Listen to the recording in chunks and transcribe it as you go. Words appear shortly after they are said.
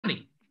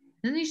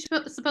Isn't he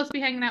supposed to be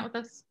hanging out with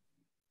us?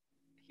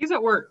 He's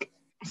at work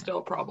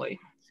still, probably.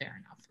 Fair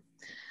enough.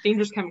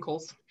 Dangerous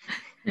chemicals.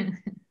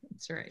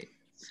 That's right.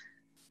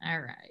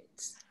 All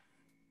right.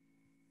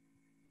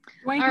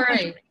 Dwayne, All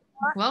right.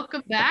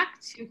 Welcome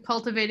back to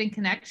Cultivating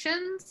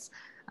Connections.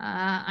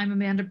 I'm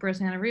Amanda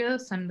Brozana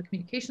Rio-s. I'm the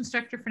Communications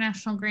Director for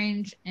National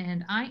Grange,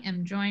 and I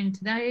am joined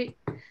today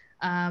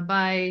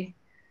by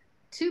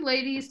two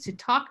ladies to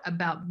talk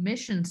about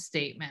mission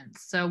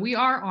statements. So we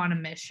are on a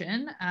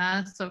mission.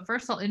 So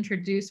first I'll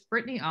introduce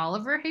Brittany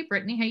Oliver. Hey,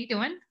 Brittany, how you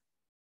doing?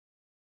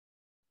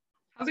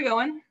 How's it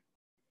going?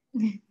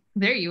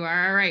 There you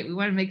are. All right. We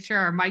want to make sure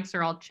our mics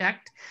are all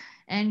checked.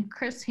 And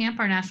Chris Hamp,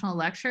 our national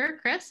lecturer.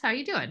 Chris, how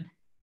you doing?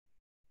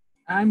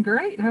 I'm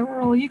great. How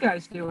are all you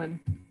guys doing?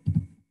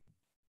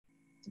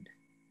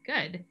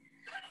 Good.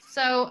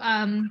 So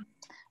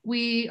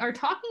we are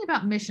talking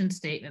about mission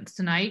statements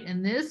tonight,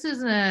 and this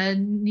is a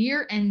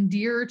near and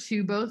dear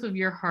to both of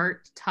your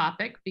heart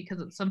topic because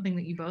it's something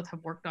that you both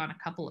have worked on a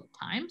couple of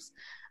times.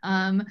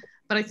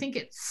 But I think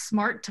it's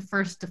smart to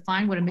first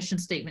define what a mission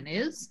statement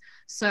is.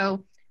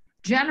 So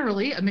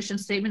generally, a mission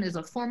statement is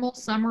a formal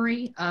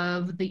summary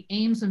of the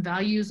aims and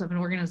values of an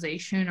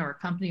organization or a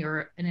company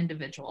or an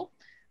individual.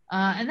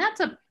 And that's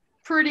a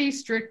pretty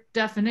strict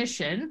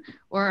definition,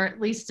 or at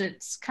least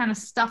it's kind of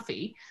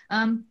stuffy.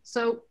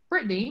 So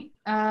Brittany,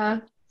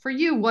 for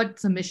you,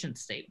 what's a mission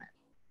statement?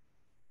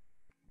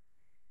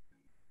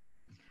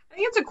 I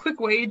think it's a quick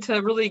way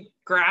to really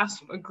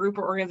grasp a group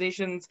or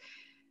organization's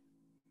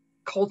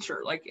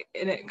culture, like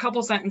in a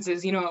couple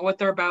sentences, you know, what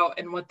they're about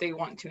and what they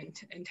want to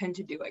intend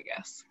to do, I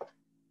guess.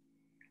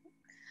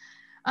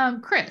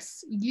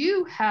 Chris,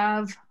 you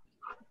have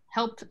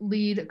helped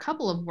lead a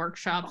couple of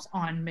workshops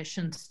on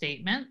mission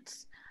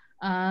statements.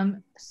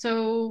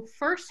 So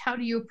first, how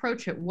do you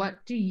approach it?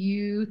 What do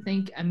you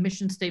think a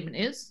mission statement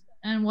is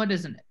and what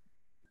isn't it?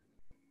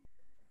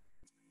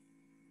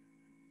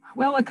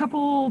 Well, a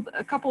couple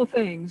of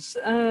things.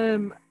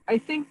 I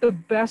think the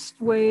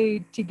best way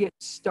to get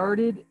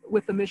started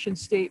with a mission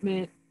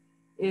statement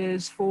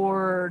is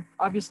for,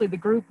 obviously the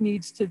group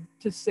needs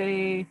to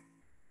say,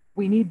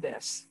 we need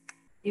this.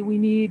 You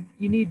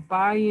need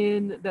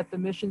buy-in that the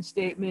mission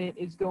statement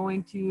is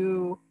going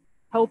to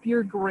help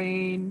your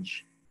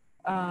Grange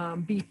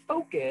be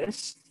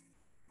focused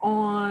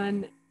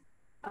on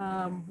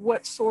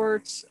what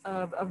sorts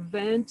of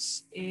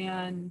events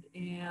and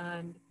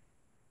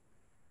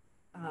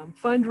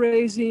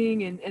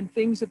fundraising and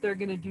things that they're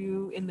going to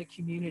do in the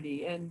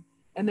community. And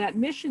that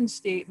mission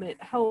statement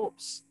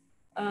helps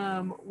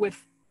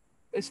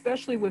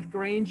especially with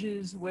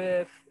Granges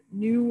with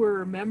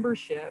newer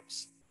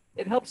memberships.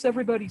 It helps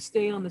everybody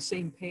stay on the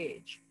same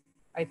page,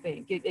 I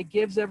think. It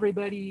gives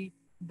everybody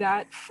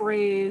that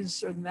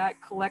phrase or that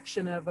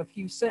collection of a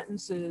few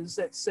sentences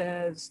that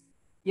says,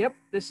 yep,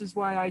 this is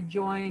why I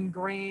joined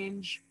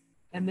Grange,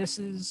 and this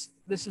is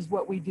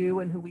what we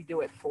do and who we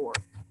do it for.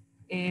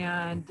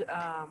 And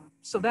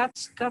so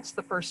that's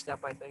the first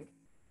step, I think.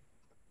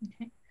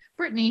 Okay.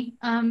 Brittany,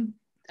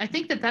 I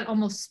think that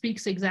almost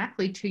speaks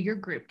exactly to your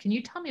group. Can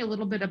you tell me a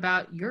little bit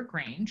about your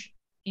Grange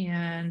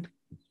and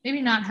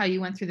maybe not how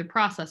you went through the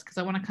process, because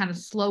I want to kind of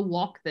slow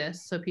walk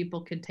this so people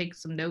can take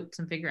some notes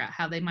and figure out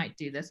how they might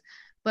do this,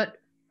 but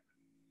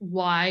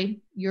why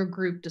your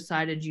group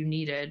decided you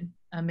needed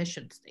a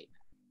mission statement?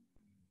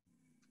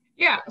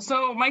 Yeah,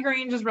 so my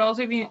Grange is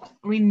relatively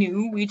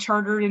new. We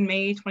chartered in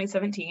May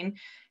 2017,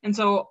 and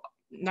so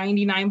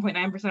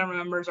 99.9% of our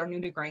members are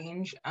new to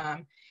Grange.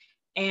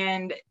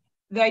 And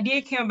the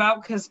idea came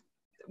about because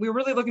we were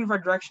really looking for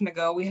a direction to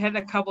go. We had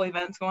a couple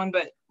events going,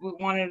 but we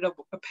wanted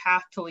a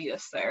path to lead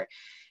us there.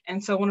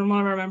 And so when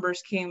one of our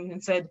members came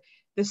and said,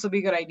 this will be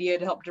a good idea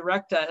to help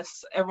direct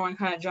us, everyone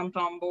kind of jumped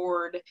on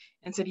board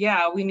and said,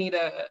 yeah, we need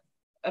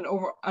an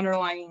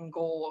underlying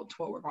goal to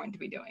what we're going to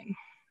be doing.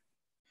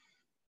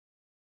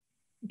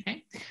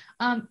 Okay.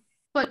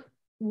 But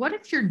what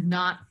if you're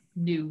not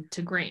new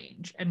to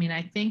Grange? I mean,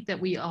 I think that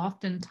we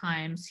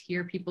oftentimes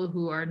hear people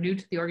who are new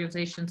to the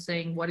organization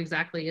saying, what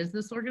exactly is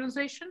this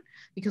organization?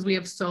 Because we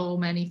have so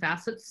many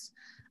facets.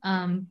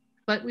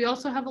 But we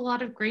also have a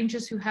lot of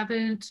Granges who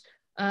haven't,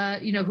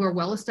 who are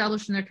well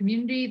established in their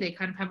community. They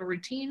kind of have a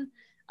routine.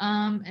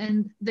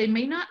 And they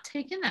may not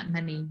take in that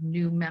many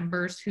new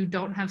members who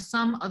don't have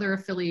some other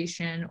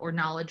affiliation or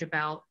knowledge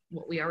about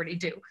what we already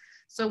do.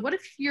 So what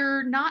if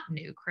you're not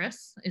new,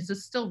 Chris? Is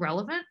this still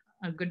relevant?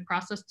 A good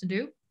process to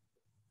do?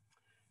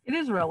 It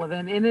is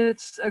relevant, and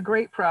it's a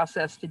great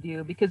process to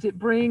do because it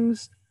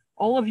brings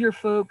all of your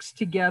folks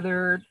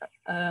together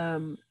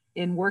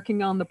in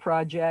working on the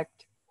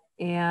project,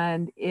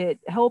 and it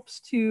helps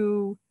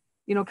to,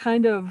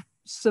 kind of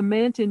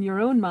cement in your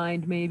own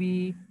mind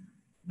maybe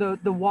the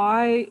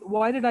why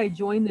did I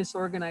join this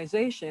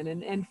organization?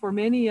 And for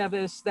many of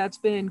us, that's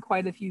been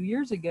quite a few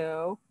years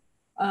ago.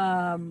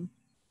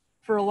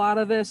 For a lot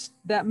of us,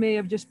 that may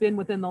have just been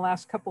within the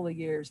last couple of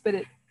years, but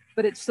it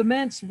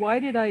cements, why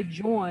did I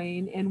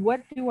join, and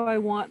what do I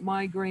want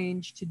my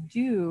Grange to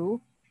do,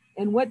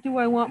 and what do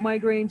I want my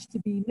Grange to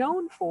be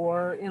known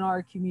for in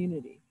our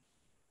community?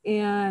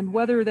 And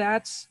whether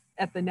that's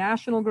at the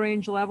national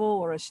Grange level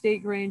or a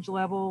state Grange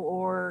level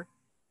or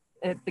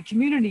at the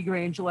community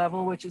Grange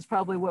level, which is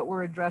probably what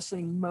we're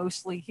addressing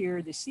mostly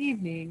here this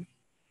evening,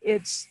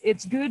 it's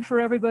good for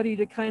everybody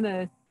to kind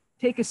of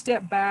take a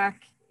step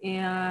back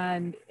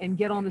and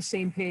get on the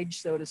same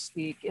page, so to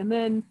speak. And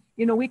then,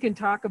 you know, we can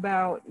talk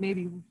about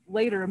maybe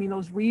later, I mean,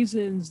 those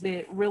reasons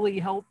that really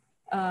help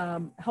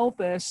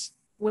us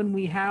when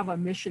we have a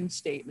mission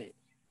statement.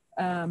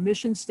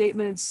 Mission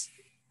statements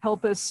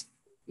help us,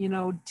 you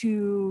know,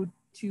 to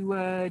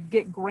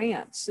get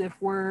grants if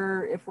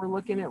we're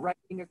looking at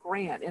writing a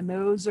grant, and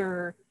those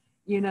are,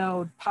 you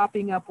know,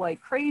 popping up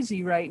like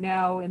crazy right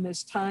now in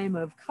this time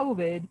of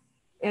COVID.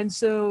 And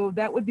so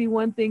that would be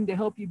one thing to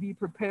help you be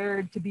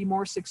prepared to be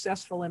more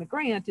successful in a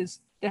grant, is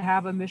to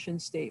have a mission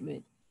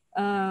statement.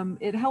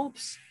 It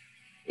helps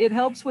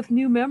with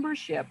new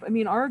membership. I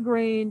mean, our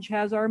Grange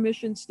has our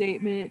mission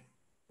statement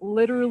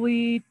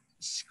literally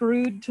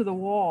screwed to the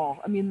wall.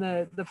 I mean,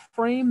 the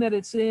frame that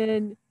it's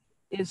in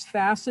is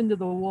fastened to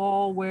the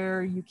wall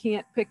where you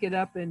can't pick it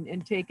up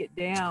and take it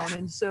down.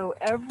 And so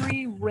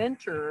every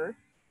renter,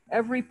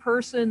 every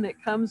person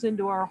that comes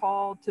into our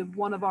hall to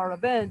one of our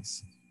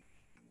events,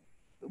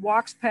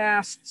 walks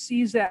past,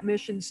 sees that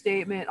mission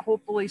statement,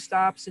 hopefully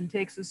stops and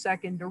takes a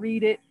second to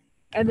read it.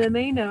 And then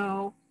they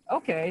know,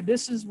 okay,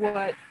 this is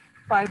what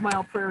 5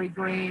 Mile Prairie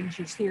Grange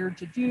is here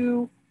to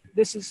do.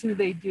 This is who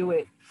they do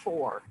it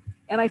for.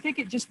 And I think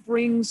it just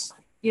brings,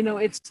 you know,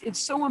 it's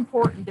so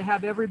important to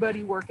have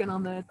everybody working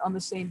on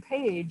the same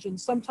page. And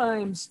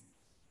sometimes,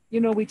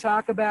 you know, we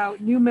talk about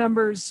new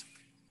members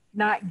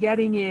not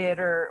getting it,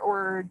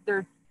 or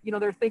they're, you know,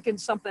 they're thinking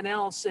something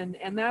else.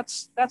 And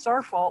that's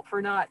our fault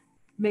for not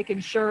making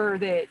sure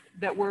that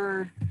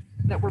we're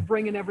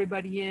bringing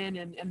everybody in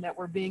and that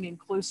we're being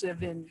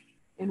inclusive in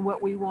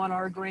what we want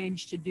our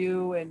Grange to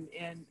do and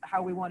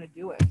how we want to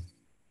do it.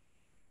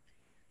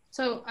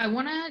 So I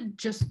want to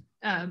just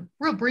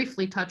real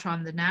briefly touch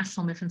on the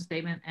national mission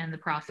statement and the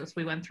process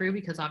we went through,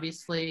 because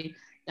obviously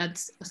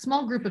that's a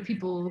small group of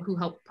people who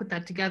helped put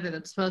that together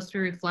that's supposed to be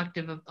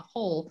reflective of the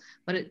whole,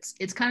 but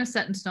it's kind of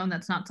set in stone.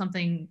 That's not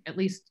something, at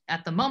least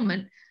at the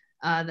moment,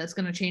 that's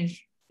going to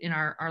change in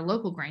our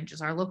local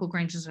Granges. Our local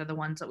Granges are the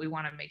ones that we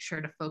want to make sure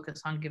to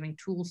focus on giving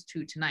tools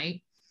to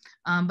tonight.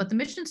 But the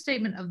mission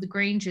statement of the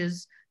Grange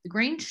is: the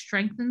Grange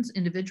strengthens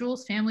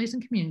individuals, families,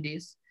 and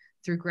communities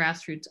through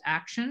grassroots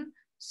action,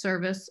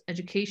 service,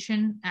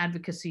 education,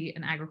 advocacy,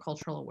 and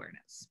agricultural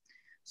awareness.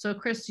 So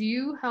Chris,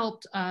 you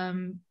helped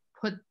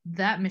put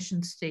that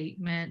mission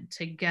statement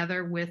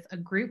together with a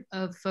group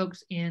of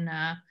folks in,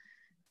 I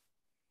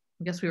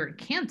guess we were in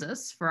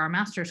Kansas for our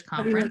master's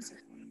conference.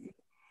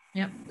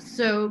 Yep.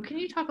 So can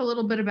you talk a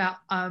little bit about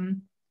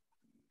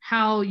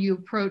how you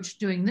approach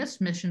doing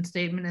this mission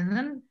statement? And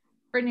then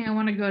Brittany, I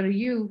want to go to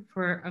you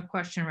for a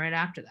question right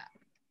after that.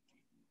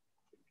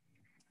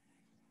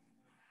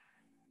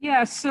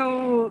 Yeah,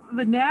 so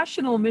the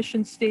national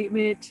mission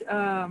statement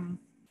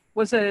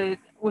was a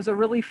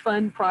really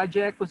fun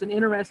project, was an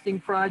interesting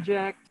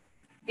project.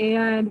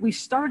 And we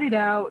started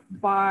out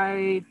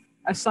by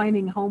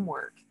assigning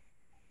homework.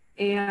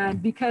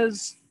 And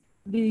because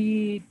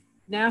the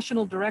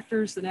national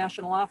directors, the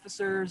national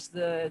officers,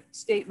 the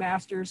state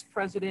masters,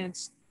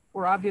 presidents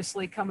were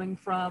obviously coming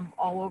from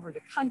all over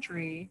the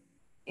country.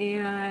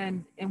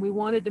 And we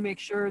wanted to make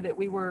sure that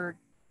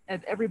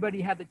everybody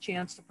had the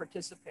chance to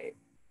participate.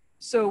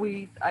 So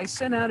I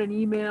sent out an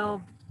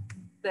email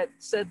that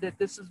said that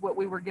this is what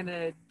we were going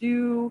to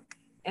do.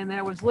 And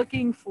I was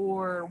looking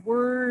for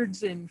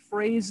words and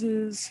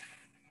phrases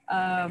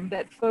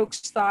that folks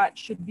thought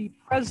should be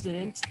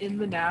present in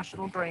the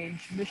National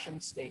Grange mission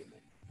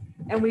statement.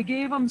 And we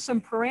gave them some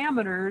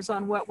parameters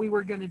on what we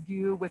were going to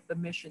do with the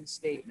mission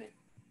statement,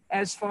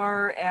 as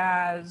far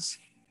as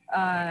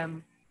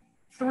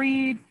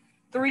three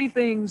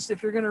things.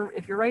 If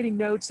you're writing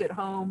notes at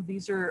home,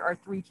 these are our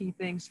 3 key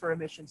things for a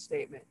mission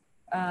statement.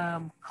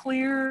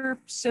 Clear,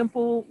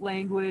 simple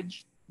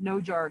language,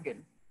 no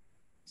jargon.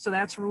 So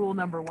that's rule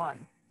number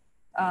 1.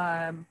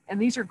 And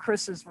these are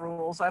Chris's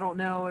rules. I don't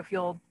know if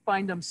you'll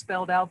find them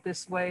spelled out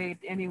this way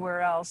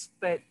anywhere else,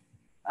 but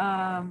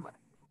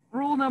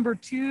rule number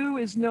 2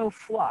 is no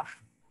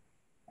fluff.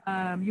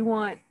 You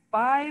want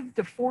 5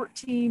 to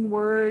 14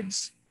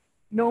 words,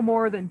 no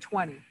more than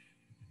 20,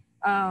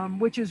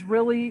 which is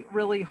really,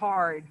 really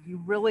hard. You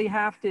really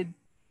have to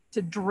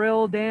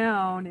drill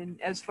down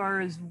and as far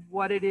as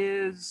what it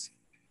is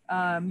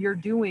you're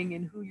doing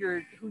and who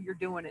you're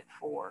doing it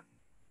for.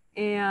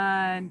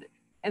 And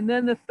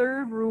then the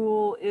third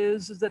rule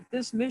is that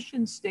this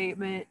mission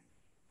statement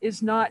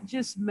is not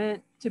just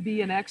meant to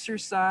be an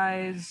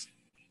exercise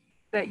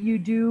that you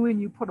do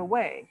and you put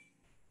away.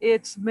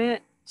 It's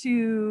meant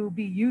to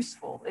be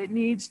useful. It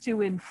needs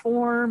to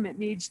inform, it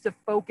needs to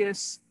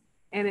focus,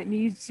 and it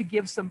needs to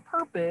give some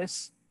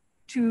purpose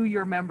to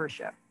your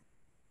membership.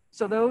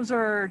 So those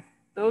are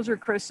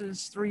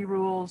Chris's 3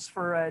 rules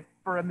for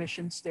a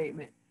mission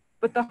statement.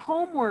 But the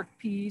homework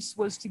piece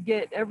was to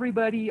get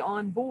everybody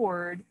on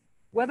board,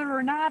 whether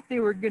or not they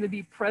were going to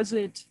be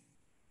present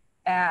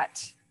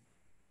at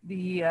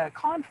the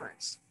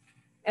conference.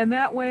 And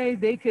that way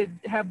they could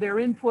have their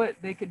input,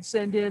 they could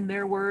send in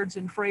their words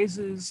and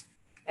phrases.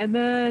 And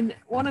then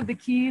one of the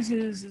keys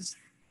is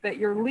that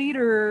your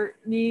leader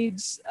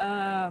needs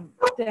to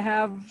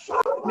have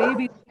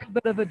maybe a little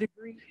bit of a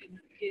degree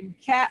in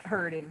cat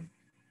herding,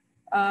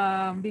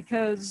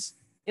 because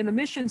in the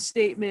mission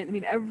statement, I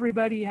mean,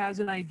 everybody has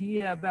an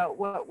idea about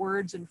what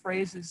words and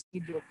phrases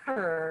need to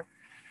occur.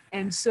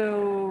 And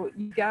so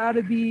you've got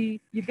to be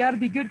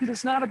good, because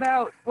it's not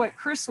about what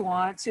Chris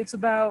wants, it's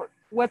about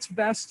what's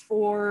best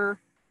for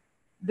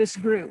this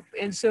group.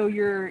 And so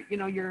you're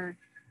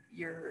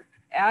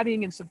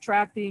adding and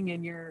subtracting,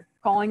 and you're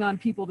calling on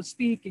people to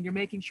speak, and you're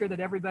making sure that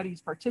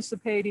everybody's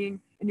participating,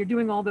 and you're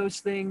doing all those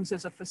things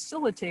as a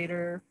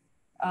facilitator,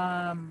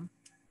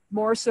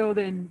 more so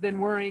than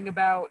worrying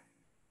about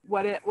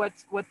what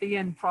the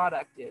end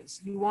product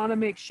is. You want to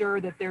make sure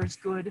that there's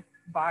good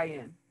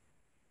buy-in.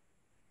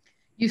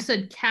 You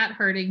said cat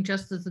herding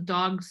just as the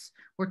dogs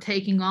were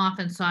taking off,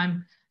 and so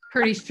I'm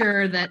pretty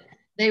sure that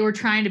they were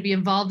trying to be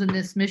involved in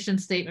this mission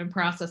statement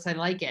process. I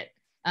like it.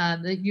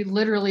 That you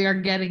literally are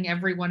getting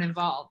everyone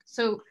involved.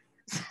 So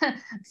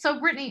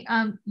Brittany,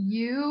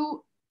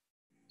 you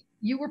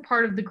were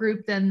part of the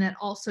group then that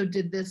also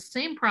did this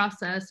same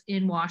process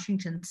in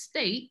Washington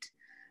State,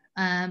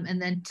 and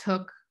then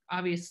took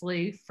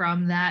obviously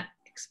from that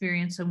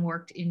experience and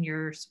worked in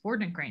your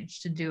subordinate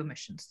Grange to do a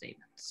mission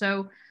statement.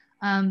 So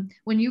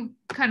when you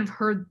kind of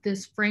heard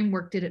this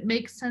framework, did it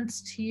make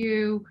sense to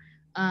you?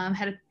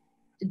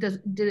 Did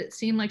it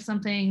seem like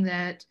something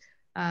that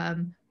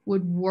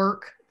would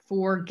work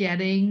for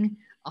getting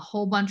a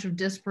whole bunch of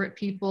disparate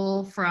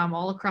people from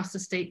all across the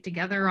state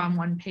together on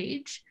one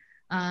page?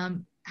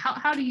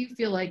 How do you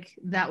feel like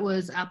that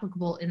was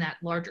applicable in that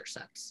larger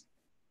sense?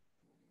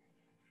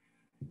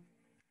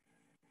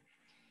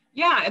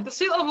 Yeah, at the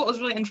state level, it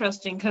was really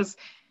interesting because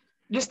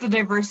just the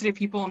diversity of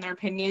people and their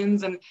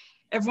opinions, and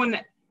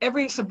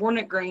every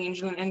subordinate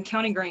Grange and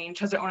county Grange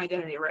has their own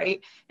identity,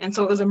 right? And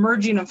so it was a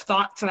merging of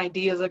thoughts and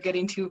ideas of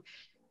getting to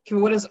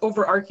what is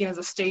overarching as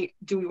a state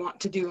do we want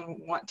to do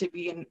and want to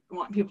be and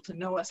want people to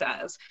know us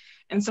as.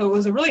 And so it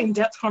was a really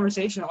in-depth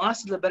conversation. It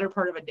lasted the better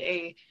part of a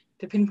day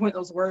to pinpoint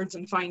those words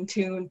and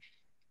fine-tune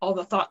all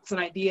the thoughts and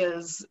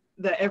ideas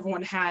that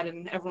everyone had,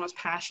 and everyone was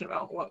passionate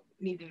about what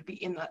needed to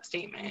be in that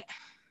statement.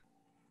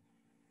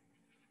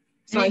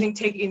 So I think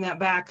taking that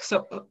back,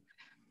 so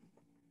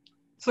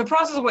the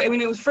process, I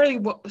mean, it was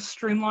fairly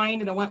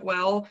streamlined and it went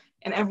well,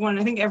 and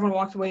I think everyone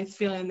walked away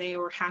feeling they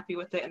were happy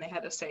with it and they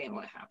had a say in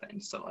what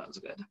happened. So that was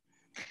good.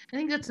 I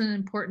think that's an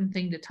important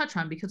thing to touch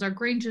on, because our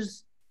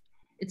Granges,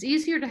 it's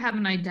easier to have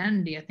an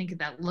identity, I think, at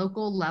that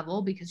local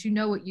level, because you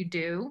know what you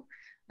do,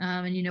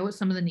 and you know what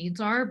some of the needs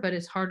are, but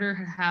it's harder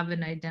to have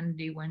an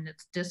identity when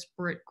it's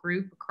disparate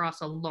group across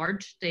a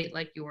large state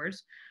like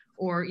yours,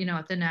 or, you know,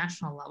 at the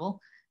national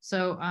level.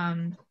 So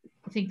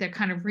I think that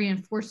kind of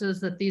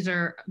reinforces that these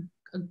are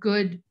a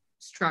good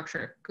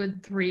structure,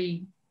 good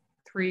three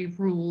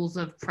rules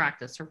of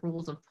practice or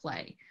rules of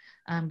play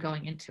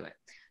going into it.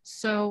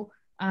 So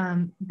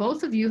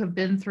both of you have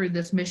been through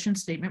this mission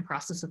statement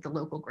process at the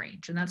local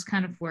Grange, and that's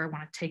kind of where I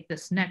want to take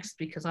this next,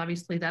 because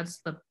obviously that's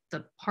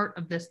the part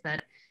of this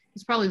that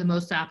is probably the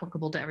most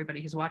applicable to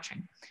everybody who's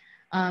watching.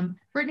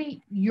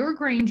 Brittany, your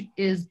Grange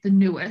is the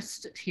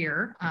newest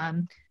here,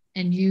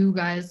 and you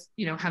guys,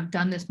 you know, have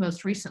done this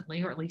most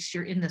recently, or at least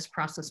you're in this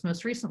process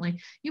most recently.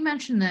 You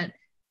mentioned that,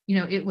 you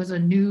know, it was a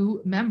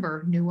newer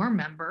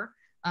member,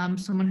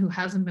 someone who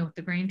hasn't been with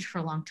the Grange for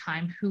a long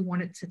time, who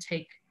wanted to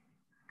take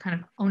kind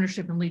of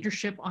ownership and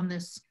leadership on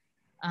this.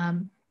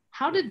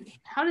 How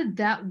did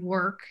that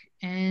work?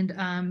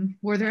 And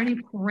were there any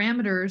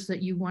parameters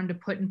that you wanted to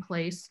put in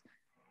place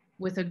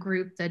with a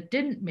group that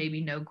didn't maybe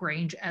know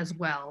Grange as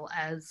well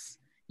as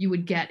you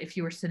would get if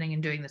you were sitting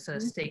and doing this at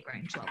a state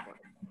Grange level?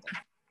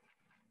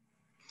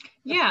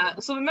 Yeah,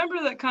 so the member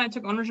that kind of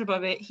took ownership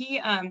of it,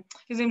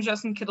 his name is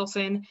Justin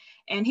Kittleson,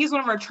 and he's one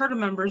of our charter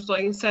members,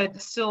 like I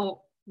said,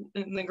 still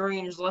in the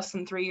Grange less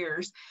than 3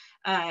 years.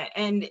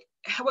 And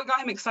what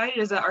got him excited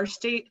is that our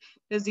state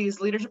does these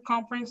leadership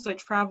conferences, like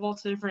travel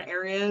to different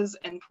areas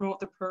and promote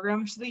the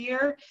programs of the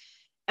year.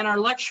 And our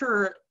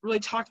lecturer really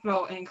talked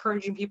about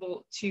encouraging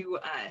people to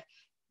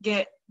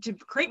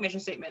create mission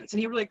statements,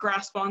 and he really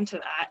grasped onto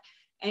that,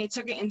 and he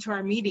took it into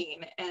our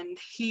meeting, and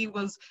he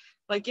was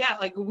like, yeah,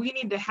 like we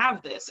need to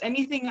have this.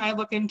 Anything I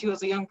look into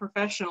as a young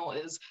professional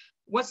is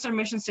what's their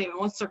mission statement,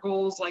 what's their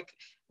goals, like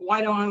why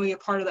don't I be a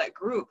part of that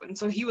group? And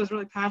so he was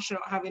really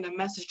passionate about having a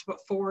message to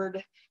put forward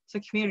to the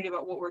community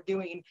about what we're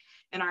doing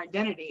and our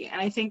identity.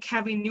 And I think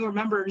having newer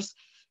members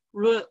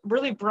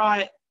really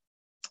brought,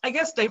 I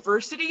guess,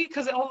 diversity,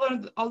 because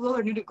although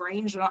they're new to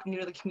Grange, they're not new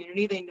to the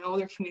community, they know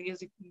their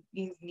community's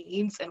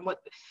needs and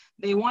what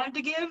they wanted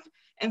to give.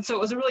 And so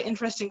it was a really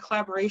interesting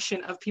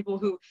collaboration of people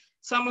who,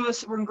 some of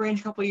us were in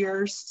Grange a couple of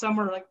years, some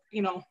were like,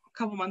 you know, a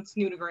couple months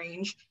new to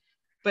Grange,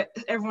 but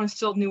everyone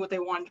still knew what they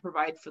wanted to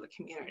provide for the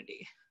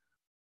community.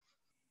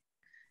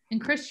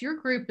 And Chris, your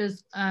group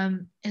is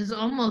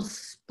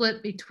almost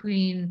split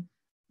between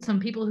some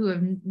people who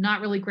have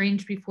not really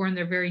Grange before and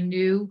they're very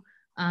new,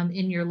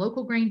 in your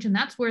local Grange, and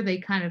that's where they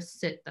kind of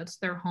sit. That's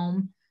their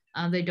home.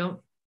 They don't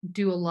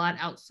do a lot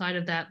outside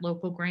of that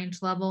local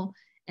Grange level.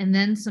 And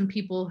then some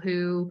people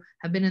who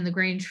have been in the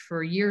Grange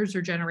for years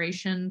or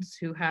generations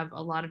who have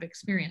a lot of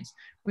experience.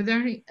 Were there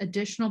any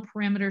additional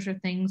parameters or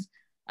things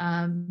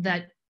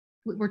that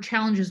were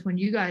challenges when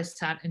you guys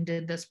sat and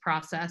did this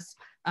process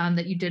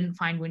that you didn't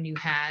find when you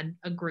had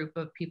a group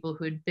of people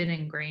who had been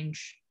in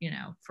Grange,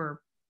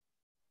 for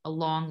a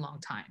long, long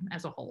time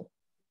as a whole?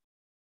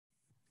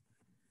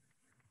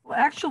 Well,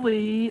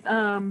 actually,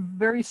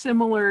 very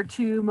similar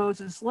to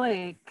Moses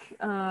Lake,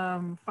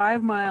 5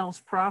 Miles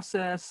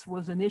process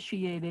was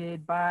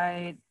initiated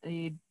by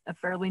a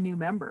fairly new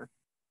member.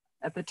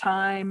 At the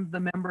time,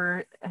 the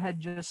member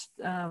had just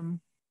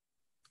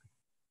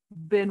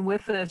been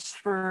with us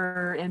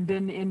and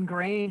been in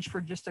Grange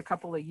for just a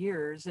couple of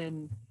years.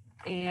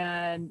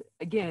 And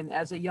again,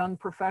 as a young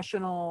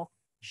professional,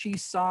 she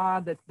saw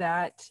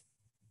that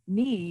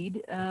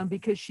need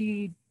because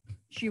she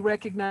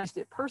recognized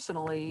it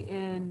personally.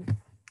 And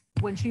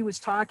when she was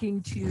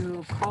talking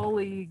to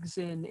colleagues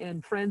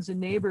and friends and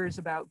neighbors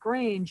about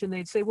Grange, and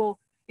they'd say, well,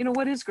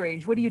 what is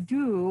Grange? What do you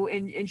do?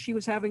 And she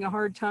was having a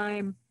hard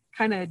time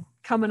kind of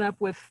coming up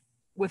with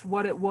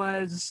what it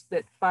was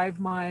that 5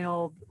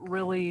 Mile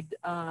really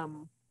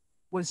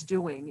was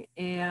doing.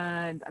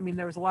 And I mean,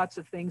 there was lots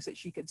of things that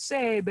she could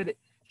say, but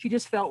she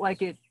just felt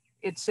like it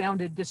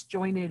sounded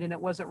disjointed and it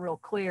wasn't real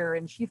clear.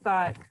 And she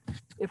thought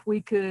if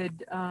we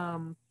could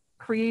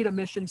create a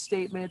mission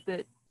statement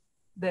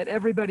that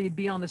everybody would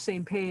be on the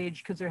same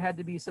page, because there had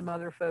to be some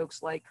other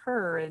folks like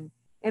her. And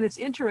it's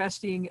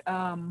interesting,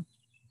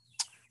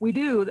 we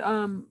do,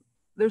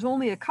 there's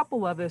only a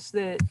couple of us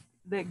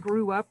that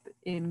grew up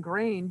in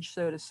Grange,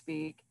 so to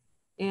speak,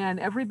 and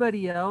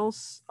everybody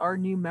else are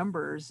new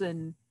members,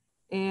 and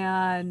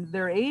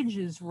their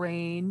ages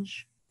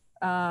range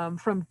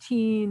from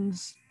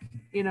teens,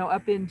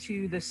 up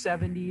into the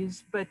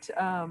 70s, but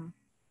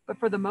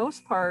for the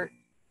most part,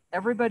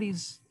 everybody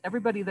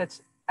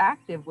that's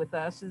active with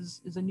us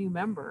is a new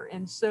member.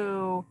 And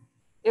so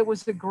it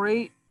was a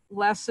great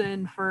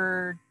lesson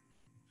for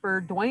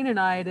Dwayne and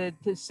I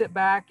to sit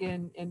back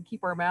and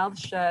keep our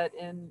mouths shut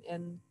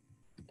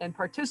and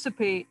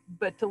participate,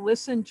 but to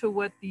listen to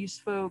what these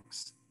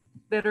folks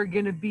that are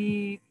going to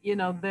be,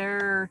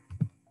 they're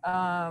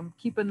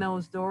keeping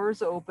those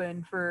doors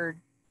open for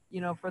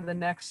the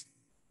next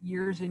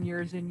years and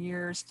years and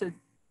years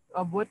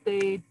of what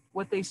they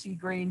see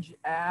Grange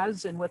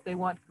as and what they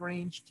want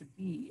Grange to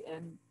be.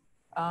 And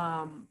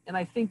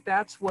I think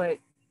that's what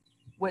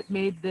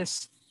made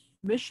this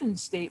mission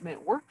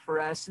statement work for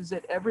us, is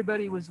that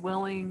everybody was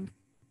willing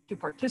to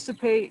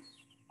participate,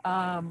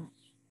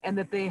 and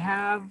that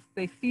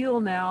they feel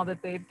now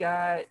that they've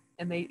got,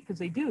 because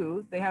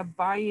they have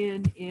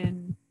buy-in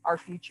in our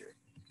future,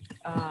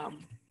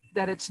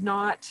 that it's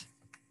not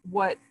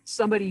what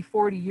somebody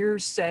 40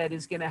 years said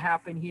is going to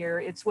happen here.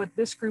 It's what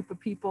this group of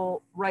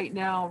people right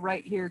now,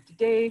 right here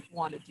today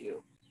want to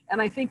do.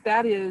 And I think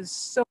that is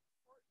so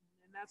important.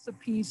 And that's a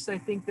piece I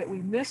think that we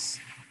miss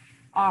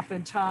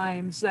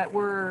oftentimes, that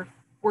we're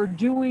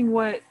doing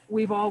what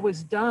we've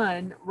always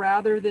done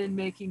rather than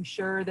making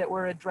sure that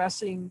we're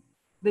addressing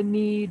the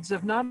needs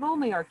of not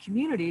only our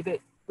community, but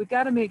we've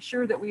got to make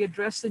sure that we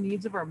address the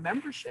needs of our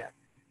membership.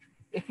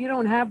 If you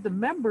don't have the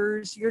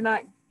members, you're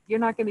not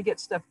going to get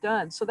stuff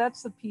done. So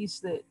that's the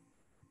piece that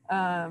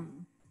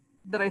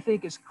I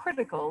think is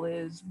critical,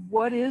 is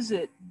what is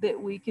it that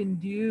we can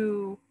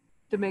do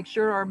to make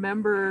sure our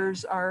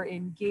members are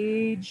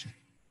engaged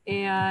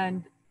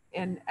and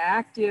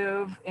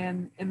active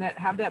and that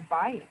have that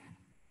buy-in.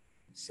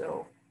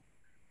 So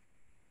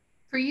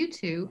for you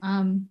two,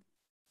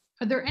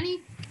 are there any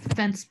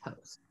fence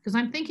posts? Because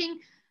I'm thinking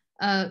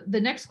the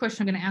next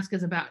question I'm going to ask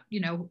is about,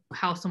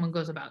 how someone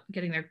goes about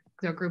getting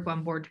their group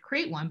on board to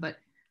create one. But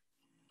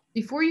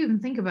before you even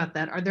think about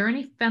that, are there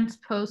any fence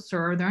posts,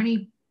 or are there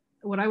any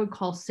what I would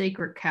call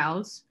sacred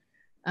cows?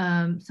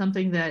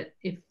 Something that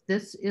if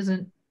this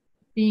isn't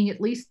being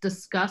at least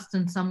discussed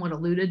and somewhat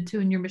alluded to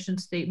in your mission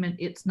statement,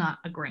 it's not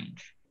a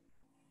Grange.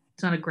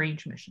 It's not a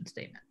Grange mission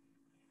statement.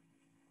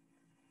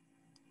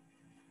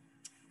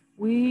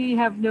 We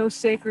have no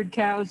sacred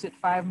cows at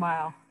 5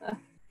 Mile.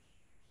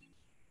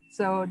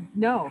 So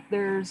no,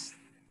 there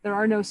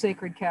are no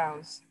sacred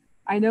cows.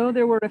 I know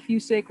there were a few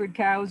sacred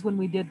cows when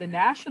we did the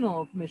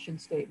national mission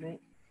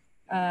statement,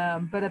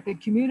 but at the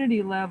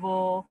community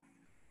level,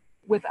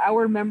 with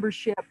our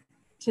membership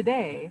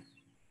today,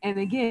 and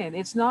again,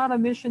 it's not a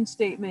mission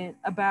statement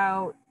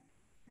about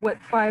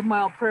what 5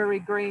 Mile Prairie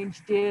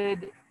Grange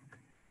did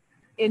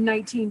in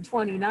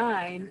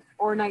 1929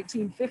 or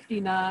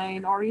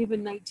 1959 or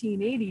even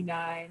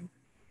 1989.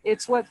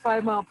 It's what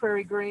 5 Mile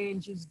Prairie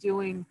Grange is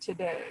doing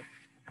today.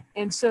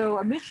 And so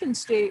a mission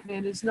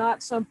statement is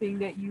not something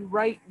that you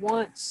write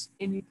once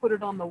and you put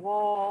it on the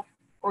wall,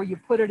 or you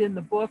put it in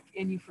the book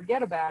and you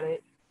forget about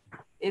it.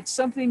 It's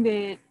something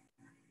that,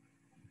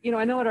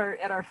 I know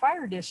at our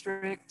fire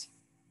district,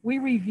 we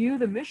review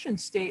the mission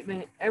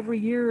statement every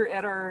year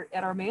at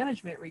our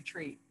management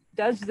retreat.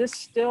 Does this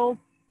still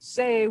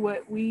say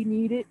what we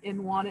need it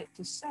and want it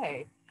to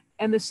say.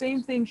 And the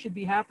same thing should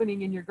be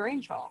happening in your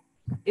Grange Hall.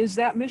 Is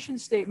that mission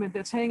statement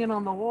that's hanging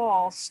on the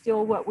wall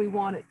still what we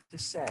want it to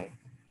say?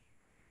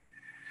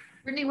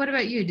 Brittany, what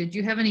about you? Did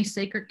you have any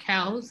sacred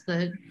cows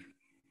that,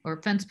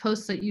 or fence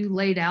posts that you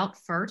laid out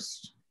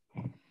first?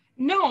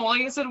 No,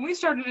 like I said, when we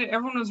started it,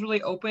 everyone was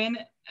really open.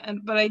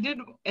 But I did,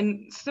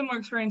 and similar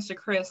experience to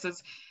Chris,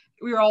 is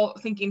we were all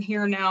thinking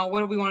here now, what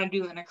do we want to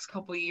do in the next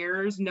couple of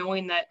years,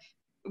 knowing that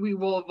we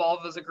will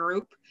evolve as a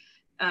group.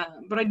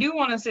 But I do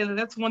want to say that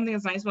that's one thing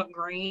that's nice about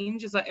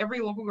Grange, is that every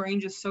local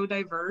Grange is so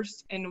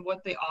diverse in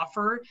what they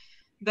offer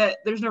that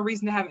there's no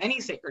reason to have any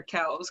sacred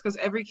cows, because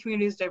every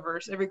community is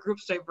diverse, every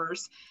group's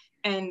diverse,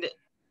 and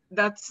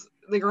that's,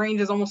 the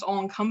Grange is almost all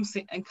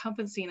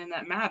encompassing in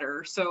that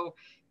matter. So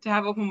to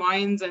have open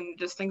minds and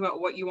just think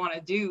about what you want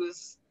to do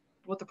is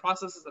what the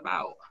process is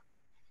about.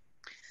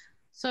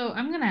 So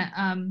I'm going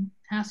to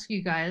ask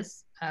you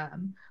guys,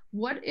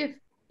 what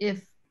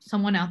if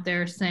someone out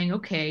there is saying,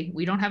 okay,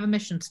 we don't have a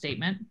mission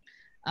statement.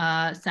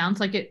 Sounds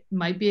like it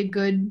might be a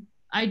good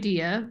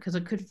idea because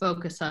it could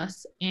focus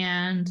us,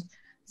 and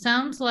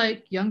sounds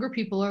like younger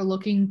people are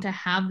looking to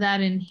have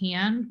that in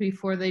hand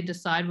before they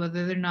decide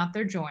whether or not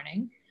they're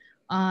joining.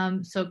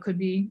 So it could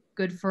be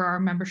good for our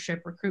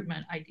membership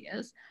recruitment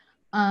ideas.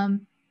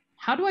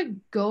 How do I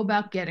go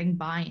about getting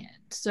buy-in?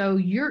 So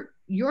your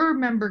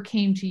member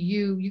came to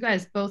you, you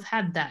guys both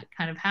had that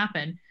kind of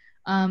happen.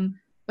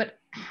 But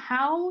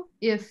how,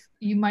 if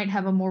you might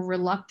have a more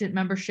reluctant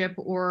membership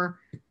or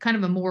kind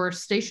of a more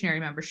stationary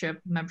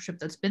membership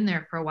that's been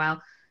there for a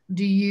while,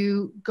 do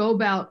you go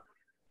about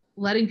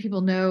letting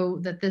people know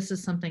that this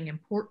is something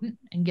important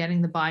and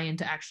getting the buy-in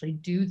to actually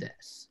do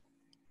this?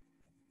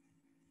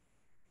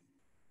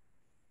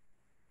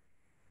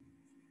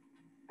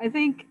 I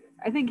think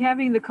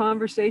having the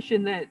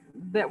conversation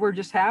that we're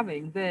just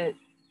having, that,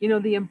 you know,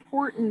 the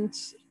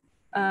importance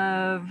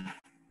of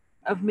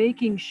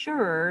making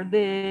sure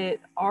that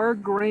our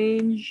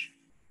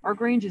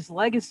Grange's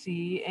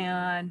legacy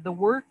and the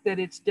work that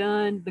it's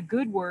done, the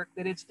good work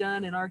that it's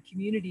done in our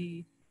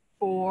community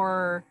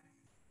for,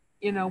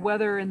 you know,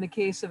 whether in the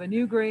case of a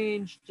new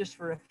Grange just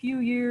for a few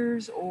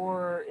years,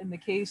 or in the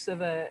case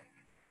of a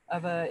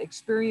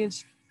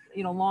experienced,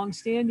 you know,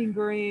 long-standing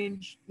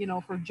Grange, you know,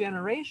 for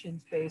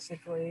generations,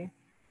 basically,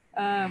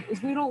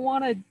 is we don't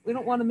want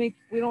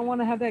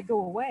to have that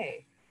go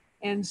away.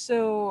 And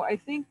so I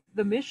think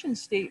the mission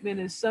statement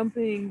is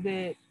something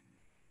that,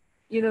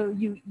 you know,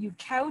 you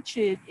couch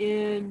it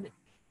in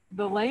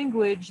the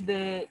language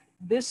that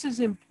this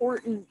is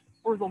important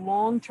for the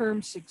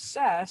long-term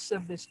success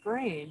of this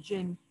Grange.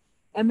 And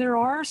there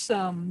are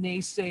some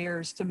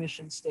naysayers to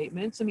mission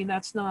statements. I mean,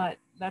 that's not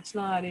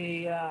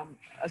a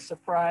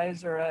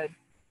surprise or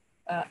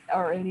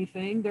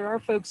anything. There are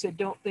folks that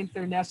don't think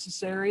they're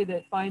necessary,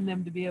 that find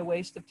them to be a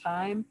waste of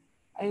time.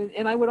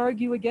 And I would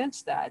argue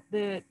against that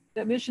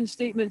mission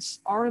statements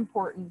are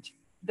important,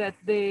 that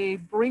they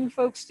bring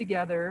folks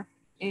together,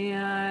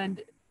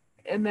 and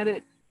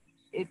that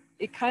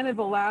it kind of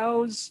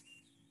allows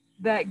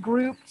that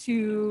group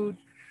to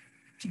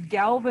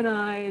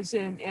galvanize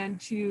and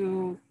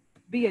to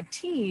be a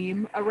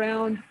team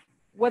around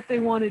what they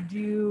want to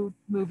do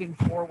moving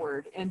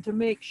forward, and to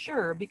make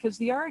sure, because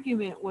the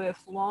argument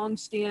with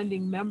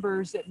long-standing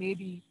members that may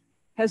be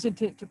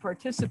hesitant to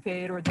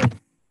participate or that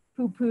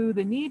poo-poo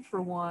the need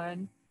for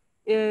one,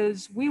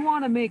 is we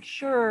want to make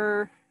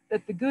sure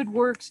that the good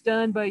work's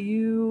done by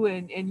you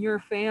and your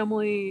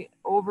family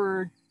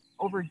over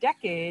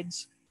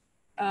decades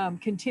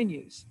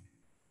continues.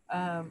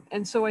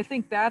 And so I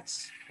think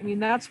that's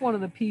one of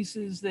the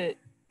pieces that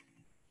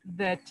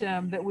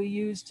we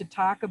use to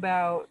talk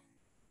about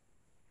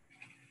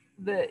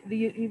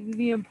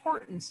the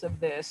importance of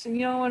this. And,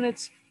 you know, and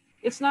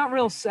it's not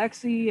real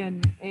sexy,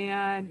 and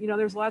you know,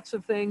 there's lots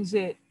of things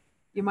that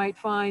you might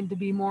find to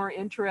be more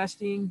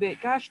interesting,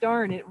 but gosh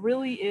darn, it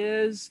really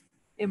is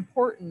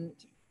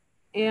important.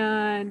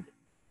 And,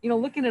 you know,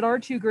 looking at our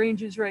two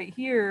Granges right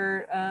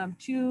here,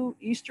 two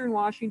Eastern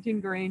Washington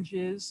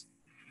Granges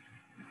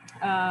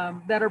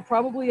that are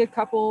probably a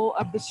couple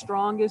of the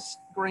strongest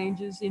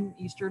Granges in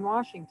Eastern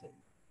Washington.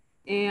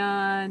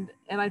 And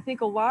I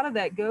think a lot of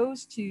that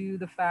goes to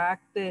the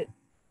fact that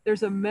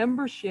there's a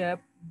membership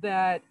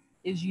that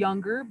is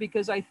younger,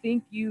 because I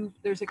think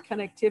there's a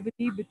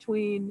connectivity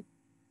between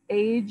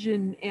age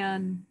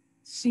and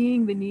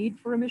seeing the need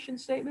for a mission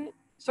statement.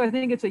 So I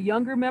think it's a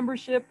younger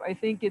membership. I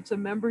think it's a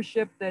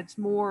membership that's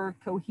more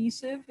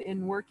cohesive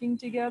in working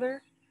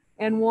together,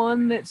 and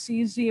one that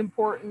sees the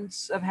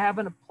importance of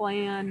having a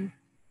plan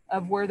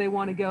of where they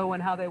want to go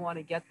and how they want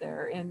to get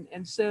there.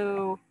 And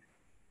so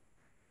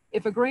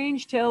if a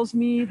Grange tells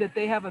me that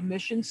they have a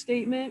mission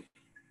statement,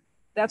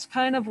 that's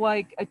kind of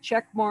like a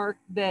check mark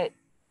that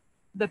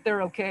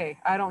they're okay.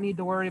 I don't need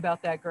to worry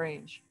about that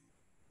Grange.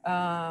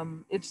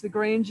 It's the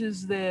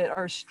Granges that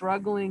are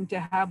struggling to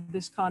have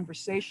this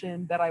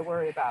conversation that I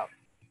worry about.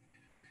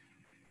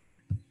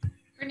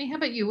 Brittany, how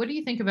about you? What do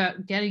you think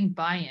about getting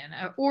buy-in?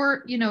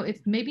 Or, you know,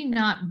 if maybe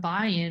not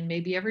buy-in,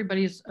 maybe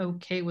everybody's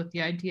okay with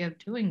the idea of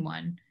doing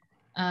one.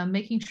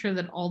 making sure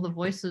that all the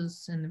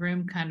voices in the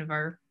room kind of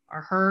are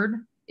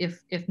heard,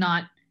 if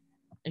not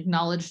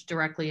acknowledged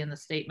directly in the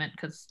statement,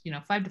 because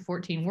 5 to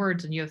 14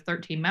 words and you have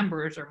 13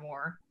 members or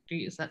more,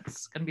 geez,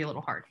 that's going to be a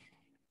little hard.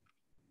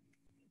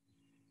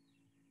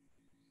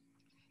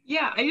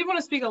 Yeah, I did want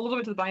to speak a little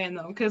bit to the buy-in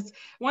though, because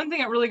one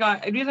thing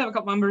I did have a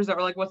couple members that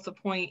were like, what's the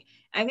point?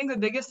 And I think the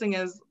biggest thing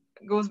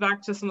goes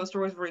back to some of the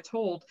stories we've already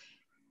told.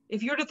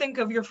 If you were to think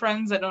of your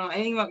friends that don't know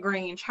anything about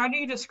Grange, how do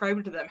you describe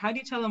it to them? How do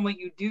you tell them what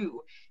you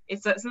do?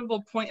 It's that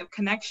simple point of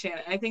connection.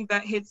 And I think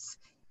that hits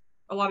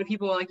a lot of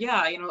people like,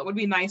 yeah, it would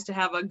be nice to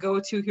have a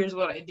go-to, here's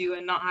what I do,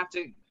 and not have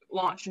to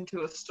launch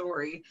into a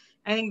story.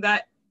 I think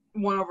that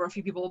won over a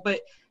few people,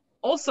 but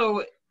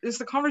also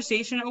the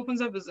conversation it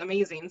opens up is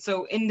amazing.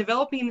 So in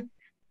developing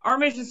our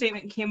mission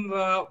statement came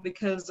about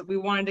because we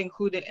wanted to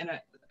include it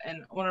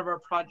in one of our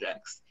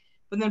projects.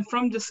 But then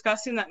from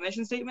discussing that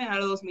mission statement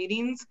out of those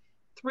meetings,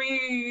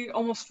 3,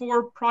 almost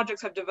 4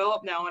 projects have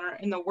developed now and are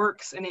in the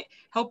works, and it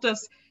helped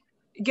us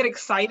get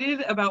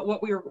excited about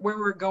where we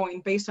were going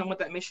based on what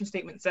that mission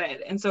statement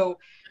said. And so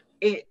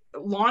it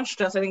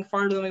launched us, I think,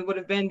 farther than we would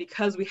have been,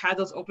 because we had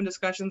those open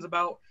discussions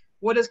about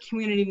what does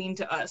community mean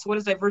to us? What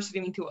does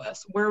diversity mean to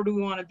us? Where do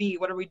we want to be?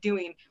 What are we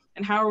doing?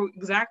 And how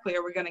exactly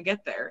are we going to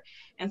get there?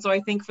 And so I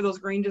think for those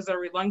Granges that are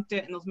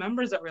reluctant and those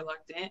members that are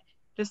reluctant,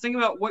 just think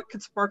about what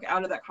could spark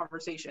out of that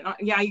conversation.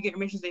 Yeah, you get your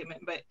mission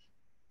statement, but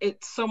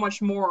it's so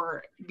much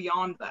more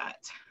beyond that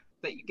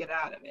you get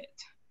out of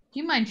it. Do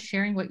you mind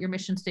sharing what your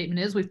mission statement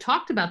is? We've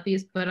talked about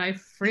these, but I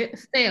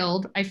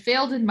failed. I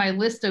failed in my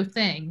list of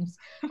things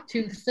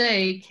to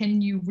say,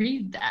 can you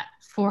read that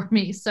for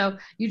me? So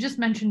you just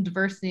mentioned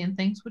diversity and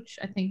things, which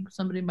I think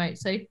somebody might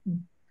say,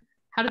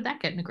 how did that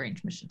get in a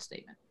Grange mission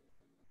statement?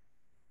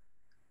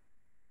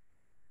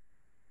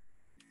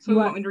 So you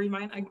want me to read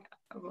mine?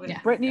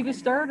 Yeah. Brittany to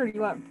start, or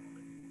you want?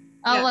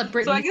 I'll let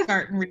Brittany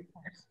start and read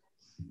first.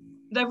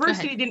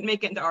 Diversity didn't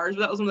make it into ours,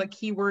 but that was one of the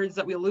key words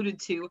that we alluded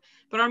to.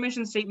 But our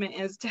mission statement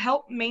is to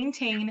help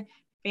maintain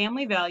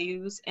family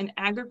values and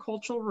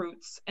agricultural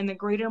roots in the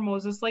greater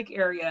Moses Lake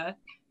area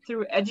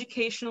through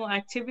educational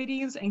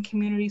activities and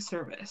community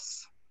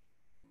service.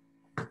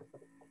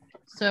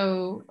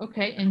 So,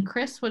 okay. And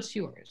Chris, what's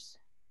yours?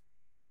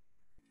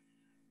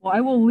 Well,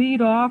 I will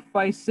lead off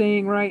by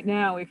saying right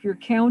now, if you're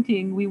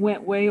counting, we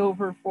went way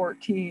over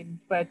 14,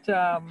 but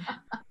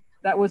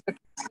that was a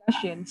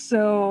concession,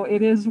 so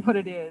it is what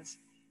it is.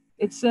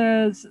 It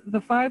says, the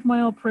 5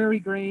 Mile Prairie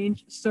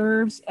Grange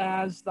serves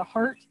as the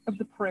heart of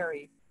the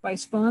prairie by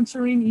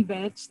sponsoring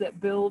events that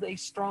build a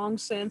strong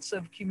sense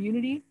of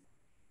community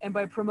and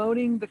by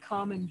promoting the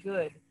common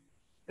good.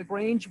 The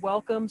Grange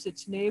welcomes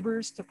its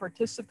neighbors to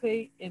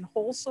participate in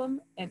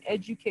wholesome and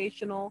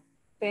educational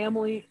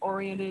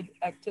family-oriented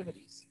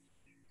activities.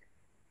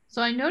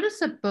 So I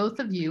noticed that both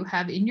of you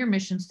have in your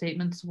mission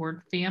statements the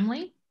word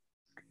family.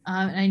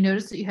 And I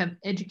noticed that you have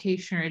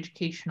education or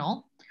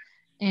educational.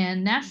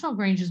 And National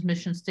Grange's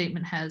mission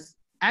statement has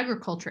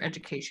agriculture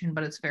education,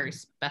 but it's very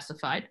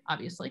specified,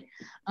 obviously.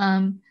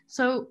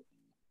 So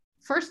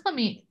first, let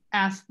me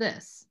ask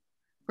this.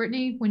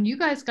 Brittany, when you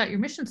guys got your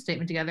mission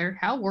statement together,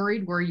 how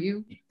worried were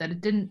you that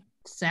it didn't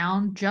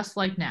sound just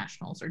like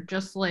nationals or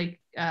just like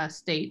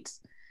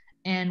states?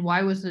 And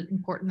why was it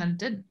important that it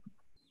didn't?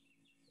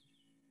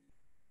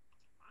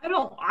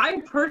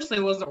 I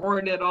personally wasn't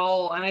worried at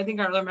all. And I think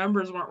our other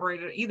members weren't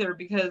worried either,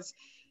 because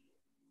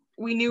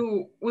we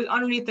knew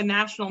underneath the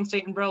national and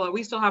state umbrella,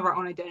 we still have our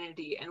own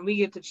identity and we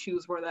get to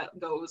choose where that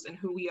goes and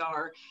who we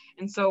are.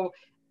 And so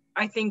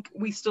I think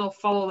we still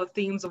follow the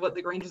themes of what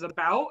the Grange is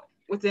about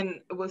with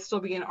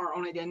still being our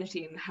own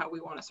identity and how we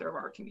want to serve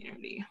our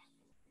community.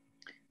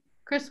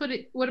 Chris,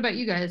 what about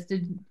you guys?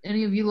 Did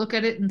any of you look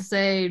at it and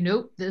say,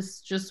 nope,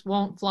 this just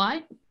won't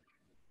fly?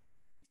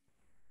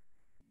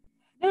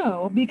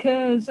 No,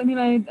 because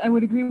I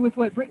would agree with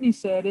what Brittany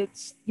said.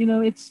 It's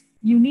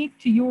unique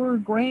to your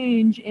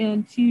Grange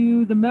and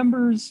to the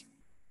members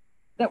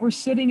that were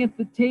sitting at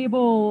the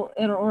table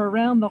or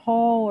around the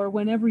hall or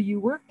whenever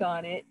you worked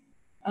on it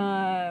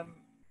at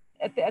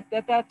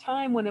that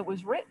time when it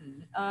was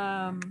written.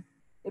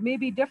 It may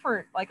be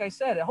different, like I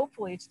said.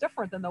 Hopefully it's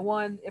different than the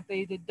one if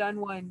they had done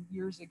one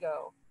years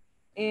ago.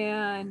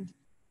 And,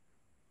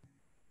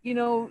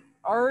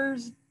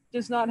 ours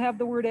does not have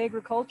the word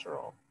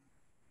agricultural.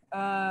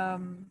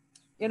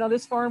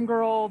 This farm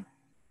girl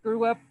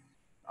grew up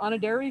on a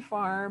dairy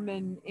farm,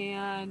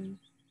 and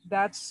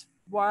that's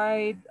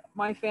why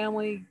my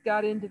family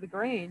got into the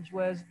Grange,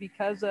 was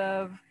because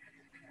of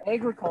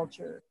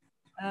agriculture.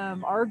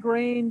 Our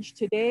Grange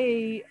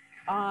today,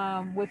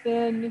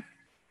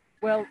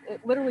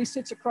 it literally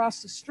sits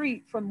across the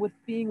street from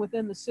being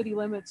within the city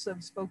limits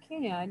of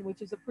Spokane,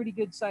 which is a pretty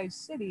good sized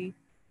city.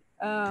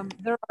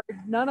 There are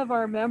none of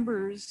our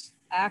members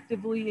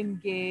actively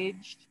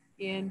engaged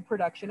in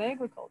production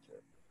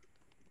agriculture.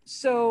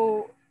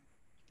 So,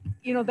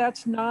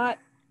 it's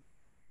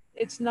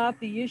not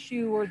the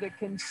issue or the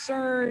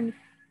concern.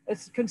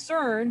 It's a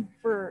concern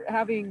for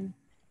having,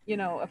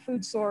 a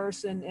food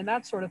source and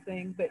that sort of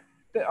thing, but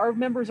our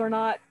members are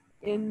not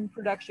in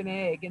production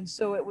ag. And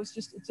so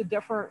it's a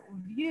different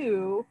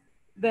view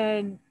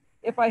than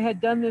if I had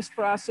done this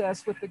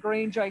process with the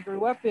Grange I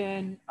grew up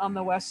in on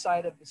the west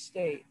side of the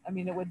state. I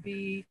mean, it would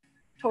be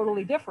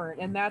totally different.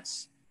 And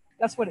that's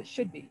what it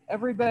should be.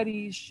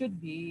 Everybody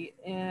should be.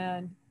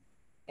 And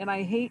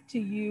I hate to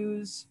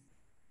use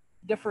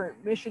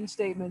different mission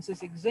statements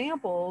as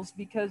examples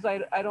because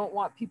I don't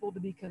want people to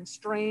be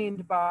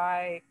constrained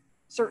by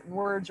certain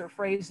words or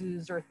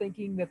phrases or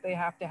thinking that they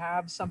have to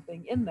have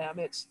something in them.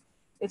 It's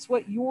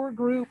what your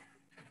group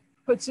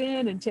puts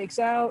in and takes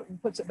out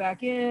and puts it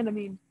back in. I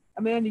mean,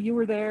 Amanda, you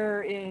were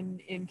there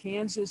in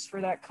Kansas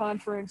for that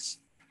conference,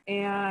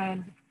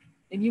 and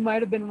you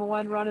might have been the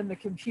one running the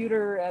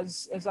computer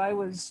as I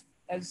was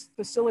as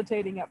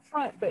facilitating up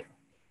front, but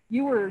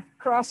you were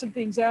crossing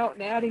things out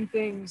and adding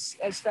things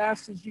as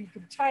fast as you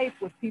could type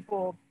with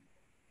people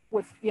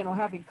with, you know,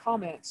 having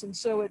comments. And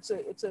so it's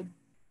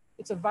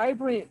a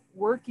vibrant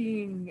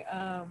working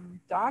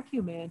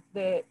document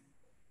that,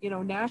 you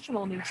know,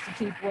 National needs to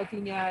keep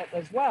looking at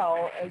as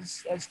well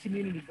as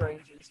community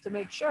Granges to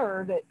make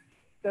sure that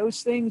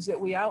those things that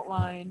we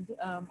outlined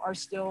are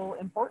still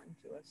important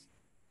to us.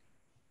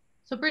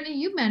 So Brittany,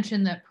 you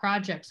mentioned that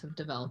projects have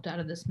developed out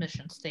of this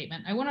mission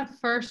statement. I want to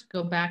first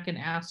go back and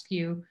ask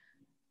you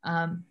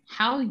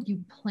how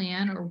you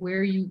plan or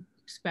where you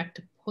expect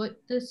to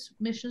put this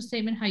mission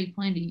statement, how you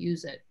plan to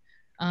use it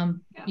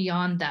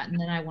beyond that. And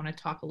then I want to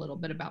talk a little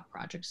bit about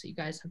projects that you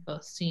guys have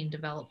both seen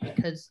develop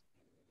because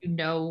you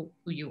know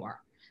who you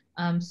are.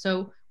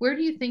 So where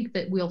do you think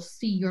that we'll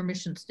see your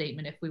mission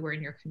statement if we were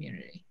in your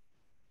community?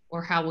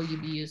 Or how will you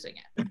be using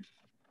it?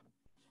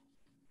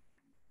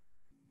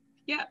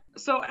 Yeah,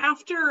 so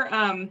after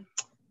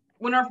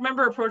when our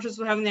member approached us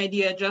with having the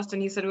idea,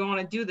 Justin, he said, we want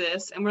to do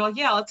this. And we're like,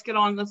 yeah, let's get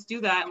on, let's do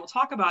that. And we'll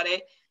talk about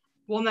it.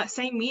 Well, in that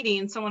same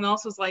meeting, someone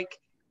else was like,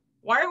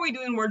 why are we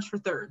doing words for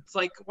thirds?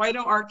 Like, why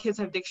don't our kids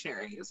have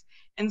dictionaries?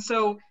 And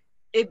so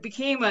it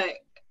became a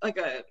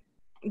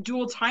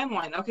dual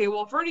timeline. Okay,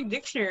 well, if we're doing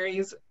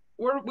dictionaries,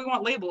 we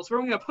want labels. Where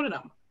are we going to put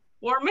them?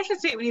 Well, our mission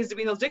statement needs to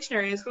be in those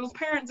dictionaries because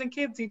parents and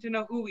kids need to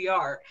know who we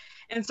are.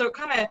 And so it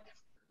kind of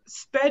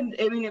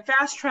it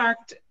fast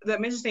tracked the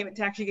mission statement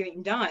to actually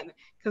getting done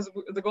because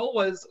the goal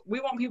was we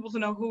want people to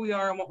know who we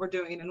are and what we're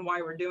doing and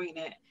why we're doing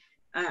it.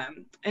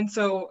 And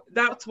so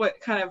that's what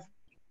kind of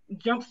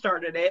jump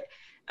started it.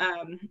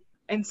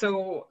 And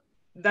so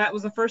that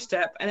was the first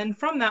step. And then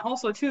from that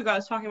also too,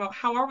 guys talking about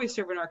how are we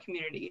serving our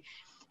community?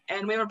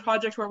 And we have a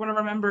project where one of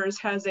our members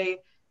has a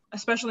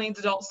special needs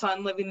adult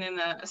son living in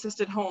an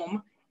assisted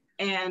home.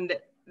 And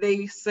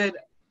they said,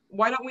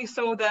 why don't we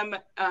sew them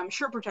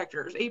shirt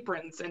protectors,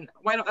 aprons, and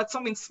why don't, that's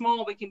something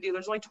small we can do.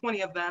 There's only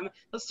 20 of them.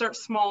 Let's start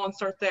small and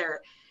start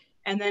there.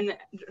 And then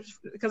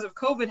because of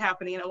COVID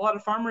happening, a lot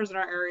of farmers in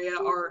our area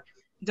are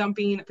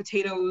dumping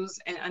potatoes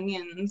and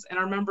onions, and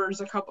our members,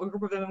 a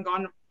group of them have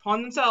gone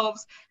upon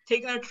themselves,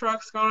 taken their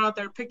trucks, gone out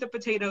there, picked up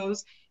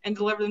potatoes and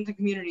delivered them to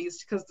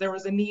communities because there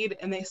was a need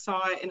and they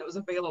saw it and it was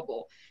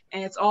available.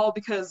 And it's all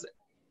because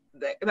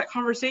that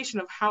conversation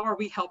of how are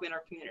we helping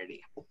our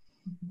community.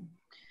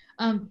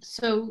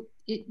 So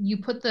you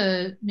put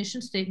the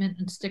mission statement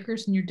and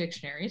stickers in your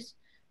dictionaries.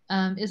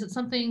 Is it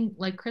something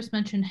like Chris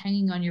mentioned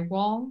hanging on your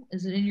wall?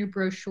 Is it in your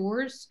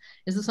brochures?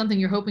 Is it something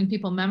you're hoping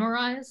people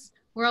memorize?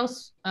 Where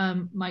else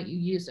might you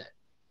use it?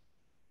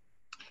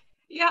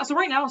 Yeah, so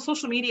right now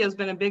social media has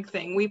been a big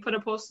thing. We put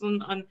a post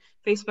on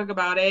Facebook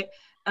about it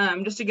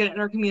just to get it in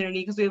our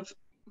community because we have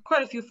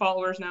quite a few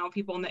followers now,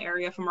 people in the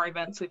area from our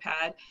events we've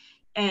had.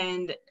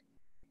 And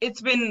it's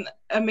been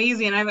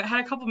amazing. I've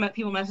had a couple of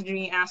people messaging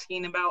me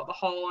asking about the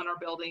hall in our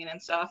building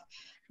and stuff,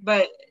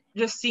 but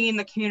just seeing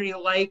the community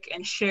like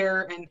and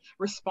share and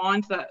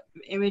respond to that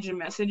image and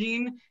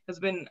messaging has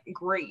been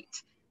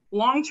great.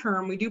 Long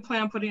term, we do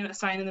plan on putting a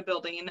sign in the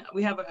building.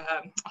 We have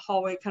a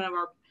hallway, kind of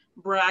our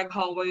brag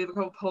hallway with a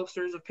couple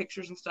posters of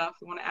pictures and stuff.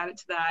 We want to add it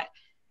to that.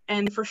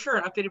 And for sure,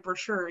 an updated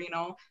brochure, you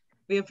know,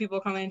 we have people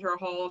coming into our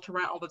hall to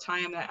rent all the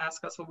time that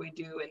ask us what we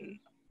do, and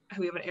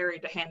we have an area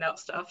to hand out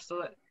stuff.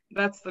 So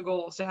that's the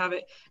goal, is to have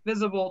it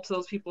visible to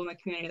those people in the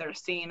community that are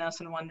seeing us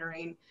and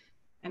wondering,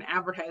 and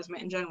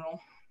advertisement in general.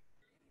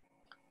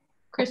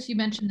 Chris, you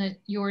mentioned that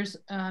yours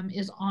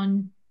is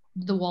on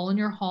the wall in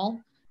your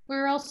hall.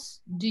 Where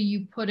else do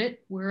you put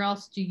it? Where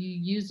else do you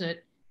use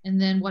it?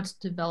 And then what's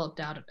developed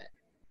out of it?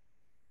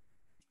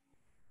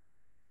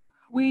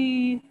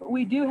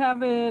 We do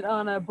have it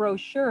on a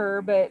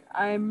brochure, but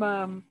I'm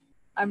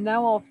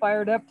now all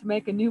fired up to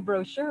make a new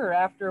brochure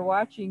after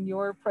watching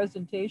your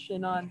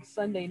presentation on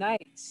Sunday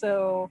night.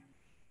 So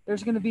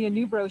there's going to be a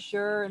new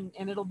brochure and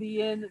it'll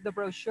be in the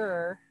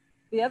brochure.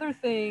 The other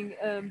thing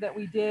that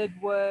we did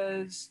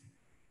was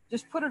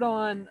just put it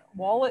on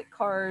wallet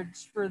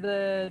cards for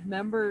the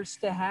members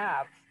to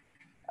have,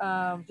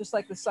 just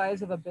like the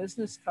size of a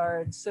business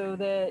card, so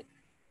that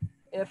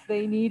if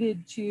they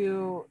needed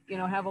to, you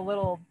know, have a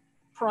little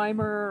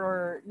primer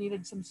or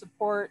needed some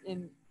support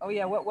in, oh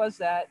yeah, what was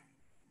that?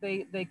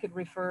 They could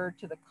refer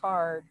to the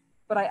card.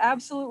 But I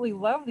absolutely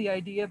love the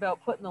idea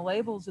about putting the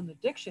labels in the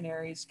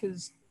dictionaries,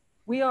 because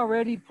we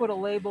already put a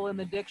label in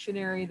the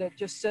dictionary that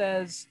just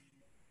says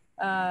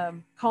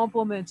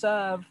compliments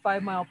of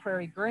 5 Mile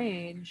Prairie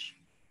Grange.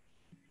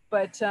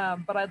 But I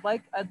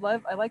like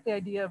the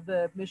idea of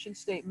the mission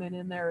statement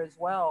in there as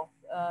well,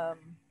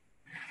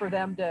 for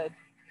them to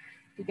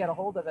get a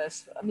hold of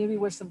us, maybe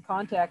with some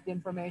contact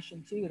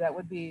information too. That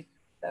would be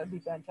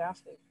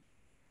fantastic.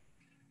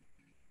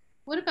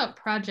 What about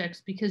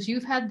projects? Because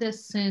you've had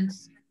this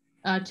since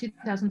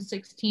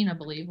 2016, I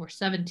believe, or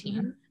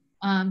 17.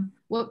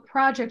 What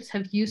projects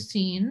have you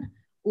seen,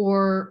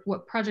 or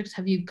what projects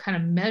have you kind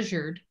of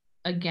measured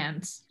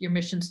against your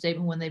mission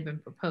statement when they've been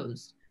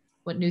proposed?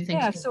 What new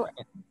things? Yeah,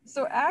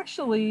 so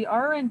actually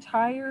our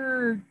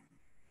entire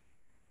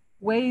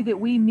way that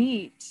we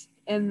meet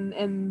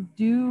and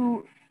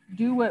do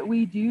what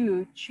we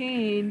do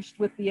changed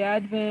with the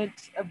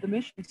advent of the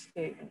mission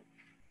statement.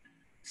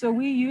 So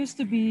we used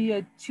to be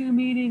a 2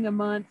 meeting a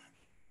month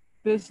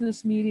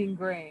business meeting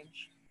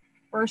Grange.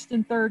 First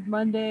and third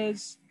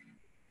Mondays,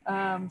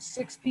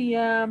 6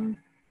 p.m.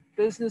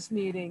 business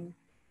meeting.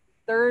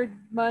 Third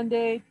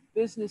Monday,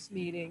 business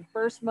meeting.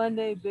 First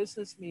Monday,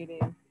 business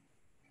meeting.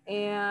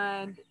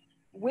 And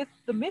with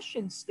the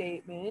mission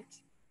statement,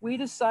 we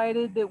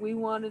decided that we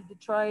wanted to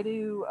try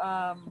to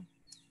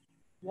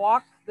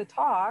walk the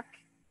talk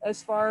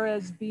as far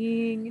as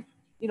being,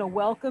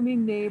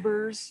 welcoming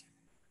neighbors,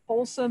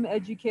 wholesome,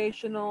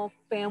 educational,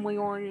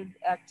 family-oriented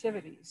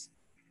activities.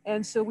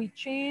 And so we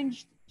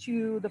changed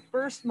to the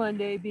first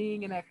Monday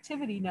being an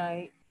activity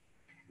night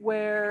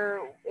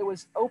where it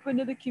was open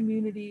to the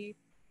community.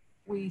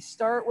 We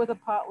start with a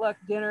potluck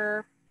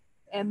dinner,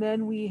 and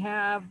then we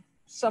have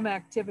some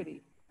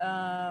activity.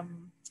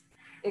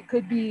 It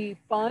could be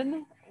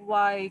fun,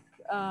 like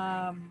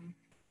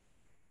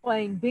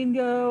playing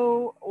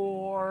bingo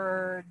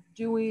or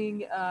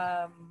doing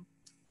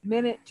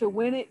minute to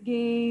win it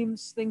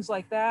games, things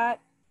like that.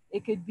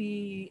 It could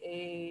be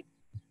a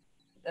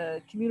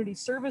community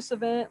service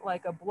event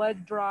like a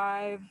blood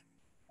drive,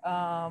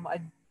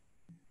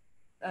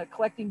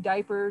 collecting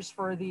diapers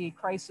for the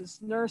crisis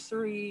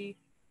nursery,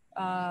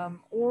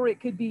 or it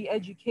could be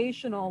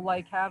educational,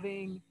 like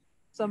having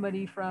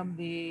somebody from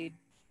the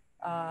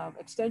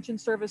extension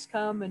service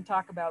come and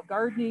talk about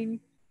gardening,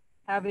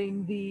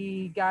 having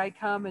the guy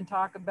come and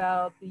talk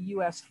about the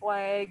U.S.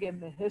 flag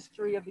and the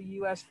history of the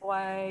U.S.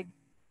 flag,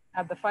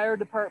 have the fire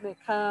department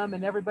come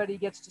and everybody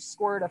gets to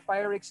squirt a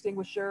fire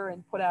extinguisher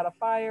and put out a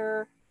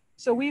fire.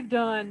 So we've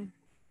done,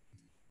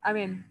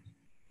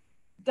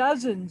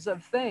 dozens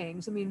of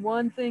things.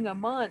 One thing a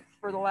month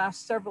for the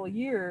last several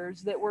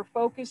years that we're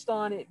focused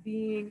on it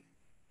being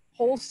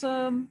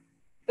wholesome,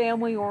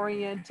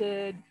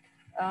 family-oriented,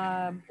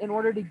 in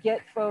order to get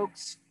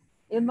folks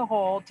in the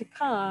hall to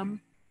come.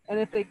 And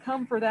if they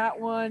come for that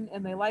one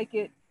and they like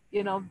it,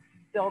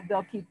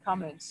 they'll keep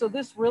coming. So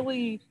this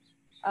really,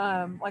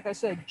 like I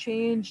said,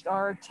 changed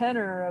our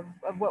tenor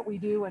of what we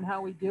do and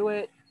how we do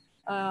it,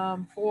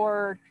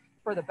 for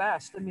the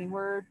best.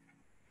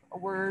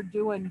 We're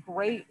doing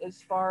great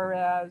as far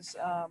as,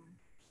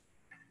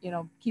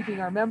 keeping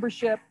our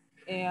membership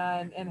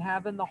and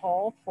having the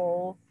hall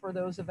full for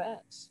those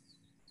events.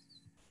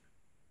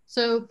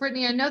 So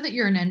Brittany, I know that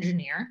you're an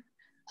engineer,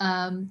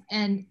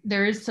 and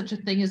there is such a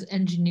thing as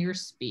engineer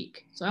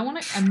speak. So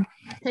I'm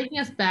taking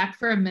us back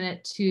for a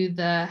minute to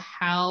the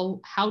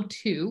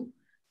how-to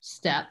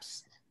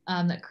steps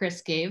that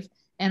Chris gave.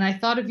 And I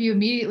thought of you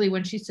immediately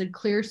when she said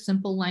clear,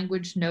 simple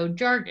language, no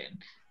jargon.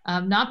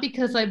 Not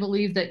because I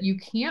believe that you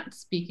can't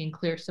speak in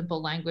clear,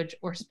 simple language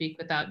or speak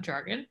without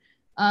jargon,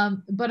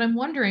 but I'm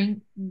wondering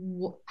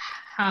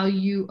how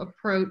you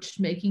approached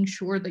making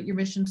sure that your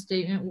mission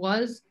statement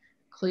was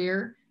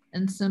clear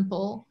and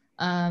simple,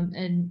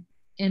 and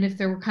if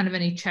there were kind of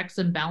any checks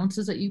and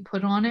balances that you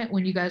put on it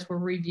when you guys were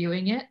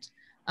reviewing it,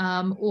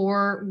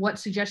 or what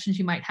suggestions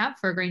you might have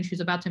for a Grange who's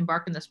about to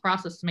embark in this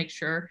process to make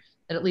sure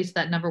that at least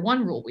that number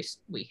one rule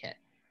we hit.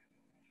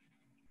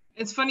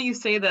 It's funny you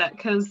say that,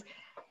 because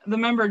the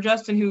member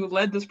Justin who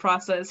led this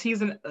process,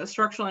 he's a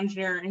structural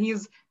engineer and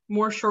he's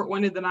more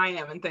short-winded than I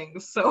am and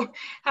things. So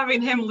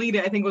having him lead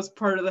it, I think, was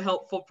part of the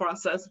helpful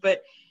process.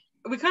 But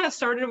we kind of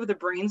started with a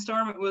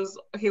brainstorm. It was,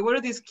 okay, what are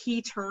these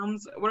key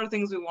terms? What are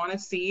things we want to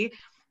see?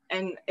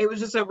 And it was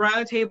just a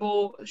round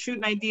table,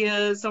 shooting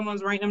ideas,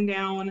 someone's writing them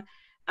down,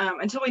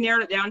 until we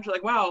narrowed it down to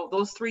like, wow,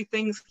 those 3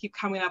 things keep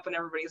coming up in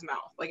everybody's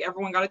mouth. Like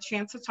everyone got a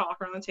chance to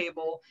talk around the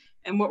table,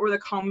 and what were the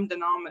common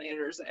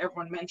denominators that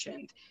everyone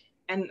mentioned.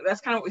 And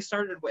that's kind of what we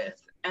started with.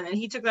 And then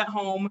he took that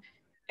home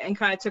and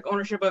kind of took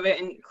ownership of it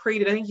and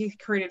created, I think he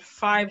created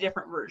 5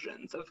 different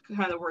versions of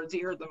kind of the words he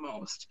heard the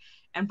most,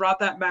 and brought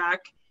that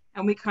back.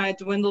 And we kind of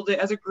dwindled it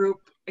as a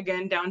group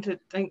again down to, I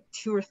think,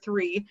 2 or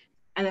 3.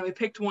 And then we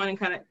picked one and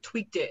kind of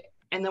tweaked it.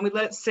 And then we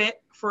let it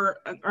sit for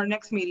our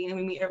next meeting, and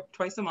we meet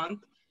twice a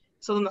month.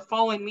 So then the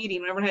following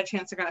meeting, when everyone had a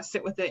chance to kind of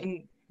sit with it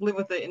and live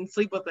with it and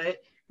sleep with it,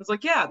 it was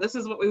like, yeah, this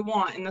is what we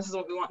want and this is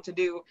what we want to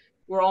do.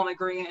 We're all in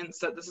agreement,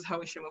 so this is how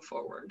we should move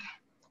forward.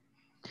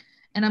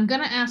 And I'm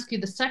going to ask you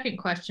the second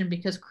question,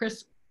 because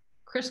Chris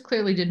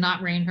clearly did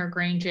not rein her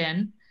Grange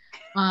in.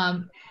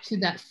 to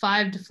that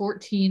 5 to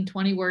 14,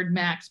 20 word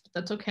max, but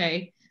that's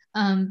okay.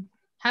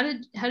 How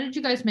did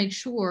you guys make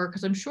sure,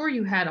 because I'm sure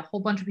you had a whole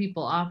bunch of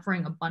people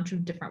offering a bunch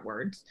of different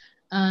words.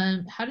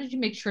 How did you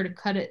make sure to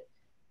cut it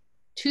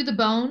to the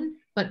bone,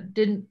 but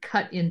didn't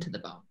cut into the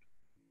bone?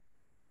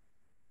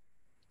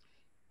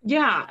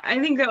 Yeah, I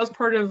think that was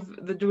part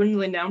of the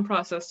dwindling down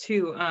process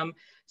too.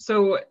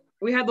 So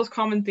we had those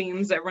common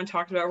themes that everyone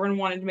talked about. Everyone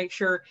wanted to make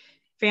sure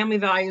family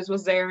values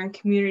was there and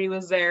community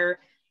was there.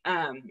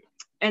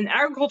 And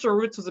agricultural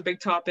roots was a big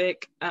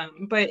topic,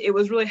 but it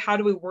was really how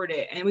do we word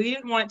it? And we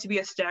didn't want it to be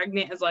as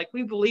stagnant as like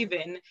we believe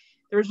in.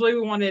 There was really,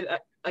 we wanted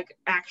like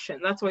action.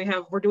 That's why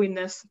we're doing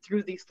this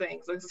through these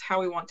things. This is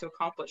how we want to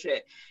accomplish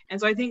it. And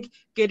so I think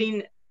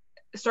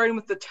starting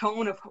with the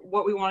tone of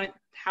what we want,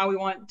 how we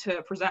want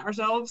to present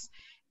ourselves,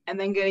 and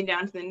then getting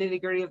down to the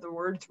nitty gritty of the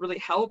words really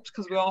helped,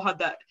 because we all had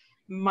that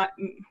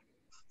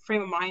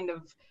frame of mind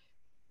of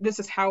this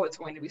is how it's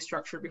going to be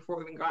structured before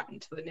we even got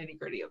into the nitty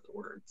gritty of the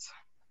words.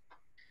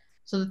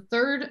 So the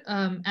third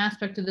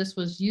aspect of this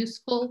was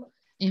useful,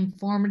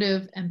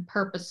 informative, and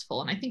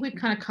purposeful. And I think we've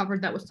kind of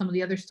covered that with some of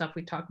the other stuff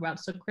we talked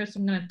about. So Chris,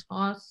 I'm going to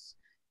toss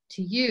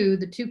to you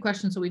the two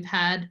questions that we've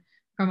had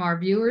from our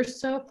viewers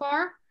so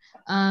far.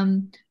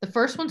 The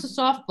first one's a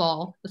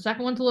softball. The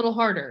second one's a little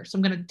harder. So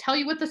I'm going to tell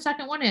you what the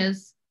second one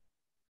is.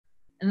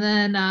 And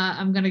then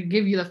I'm going to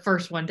give you the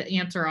first one to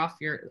answer off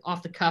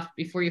the cuff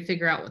before you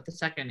figure out what the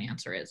second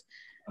answer is.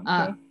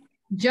 Okay.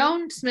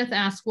 Joan Smith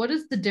asks, what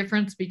is the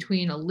difference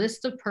between a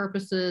list of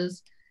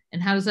purposes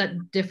and how does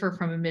that differ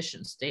from a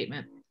mission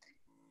statement?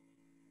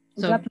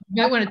 So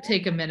you might want to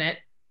take a minute.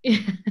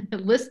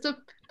 List of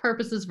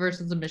purposes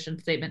versus a mission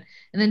statement.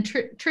 And then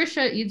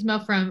Trisha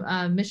Eadsma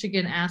from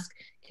Michigan asks,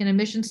 can a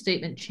mission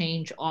statement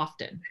change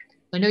often?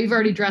 I know you've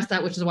already addressed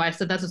that, which is why I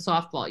said that's a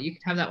softball. You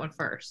can have that one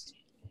first.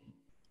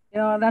 You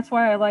know, that's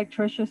why I like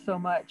Trisha so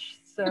much.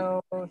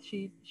 So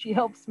she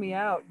helps me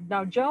out.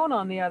 Now, Joan,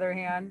 on the other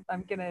hand,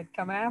 I'm going to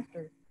come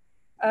after.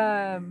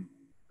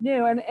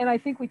 No, and I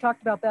think we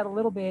talked about that a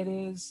little bit,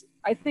 is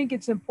I think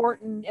it's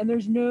important, and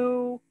there's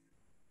no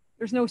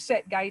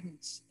set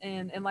guidance.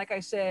 And like I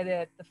said,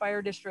 at the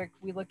fire district,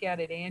 we look at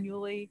it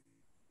annually.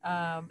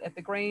 At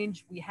the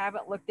Grange, we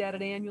haven't looked at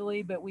it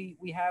annually, but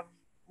we have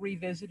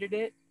revisited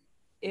it,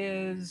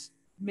 is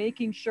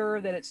making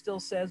sure that it still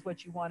says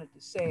what you want it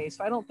to say.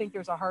 So I don't think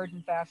there's a hard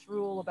and fast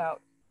rule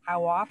about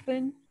how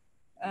often,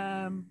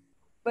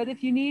 but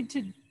if you need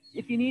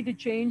to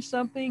change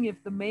something,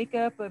 if the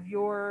makeup of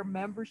your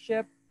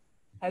membership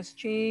has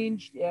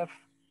changed, if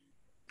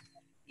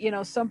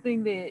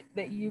something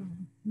that you've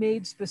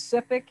made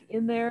specific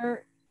in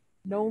there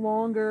no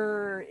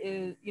longer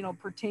is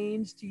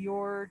pertains to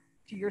your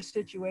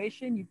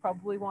situation, you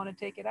probably want to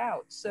take it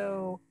out.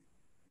 So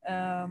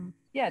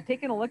yeah,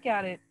 taking a look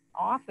at it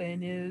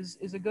often is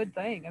a good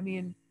thing. I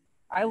mean,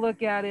 I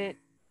look at it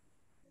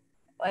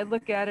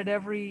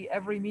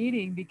every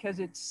meeting, because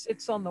it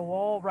sits on the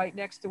wall right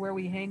next to where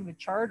we hang the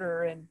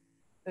charter, and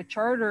the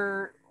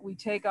charter we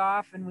take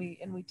off and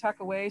we tuck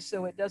away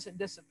so it doesn't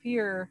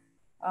disappear,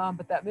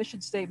 but that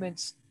mission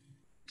statement's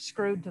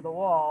screwed to the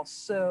wall.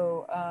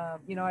 So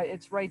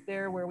it's right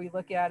there where we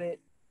look at it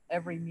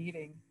every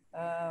meeting.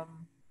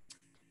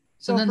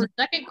 So then the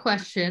second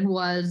question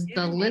was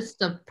the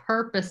list of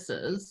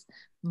purposes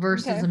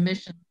versus a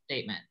mission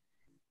statement.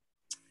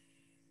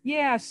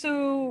 Yeah,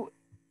 so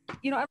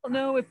I don't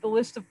know if the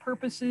list of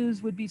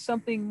purposes would be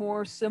something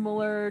more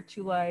similar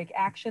to like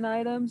action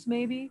items,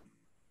 maybe.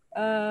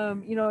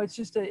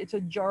 It's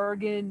a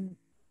jargon,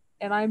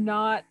 and I'm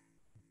not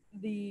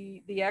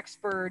the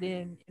expert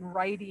in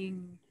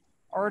writing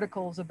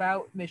articles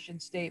about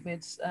mission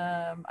statements.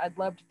 I'd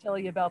love to tell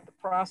you about the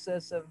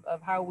process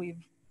of how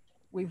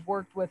we've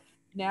worked with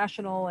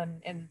national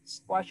and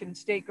Washington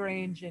State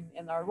Grange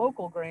and our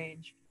local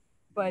Grange,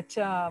 but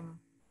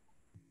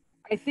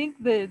I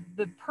think the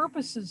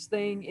purposes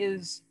thing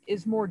is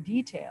more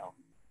detail.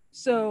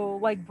 So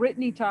like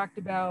Brittany talked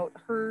about,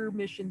 her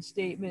mission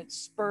statement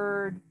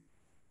spurred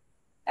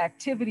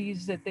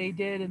activities that they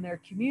did in their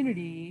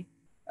community.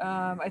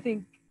 I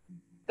think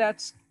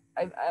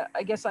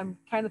I guess I'm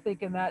kind of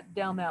thinking that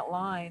down that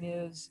line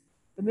is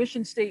the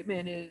mission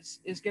statement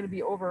is going to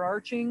be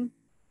overarching.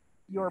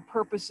 Your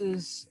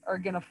purposes are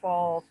going to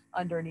fall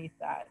underneath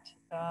that,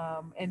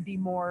 and be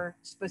more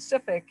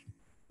specific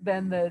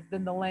than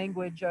the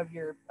language of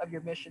your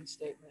mission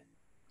statement.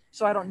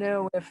 So I don't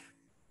know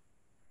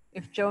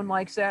if Joan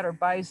likes that or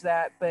buys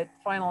that, but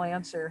final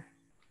answer.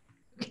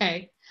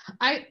 Okay.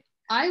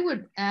 I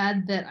would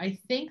add that I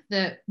think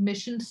that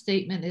mission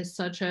statement is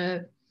such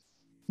a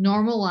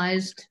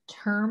normalized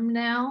term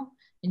now,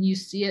 and you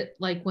see it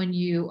like when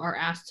you are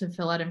asked to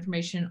fill out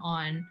information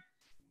on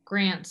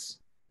grants,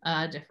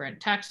 different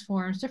tax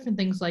forms, different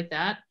things like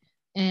that.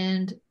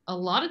 And a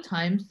lot of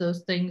times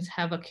those things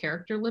have a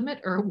character limit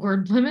or a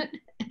word limit.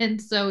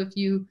 And so if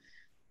you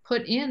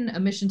put in a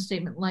mission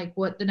statement like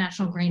what the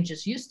National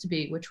Granges used to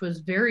be, which was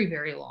very,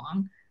 very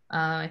long,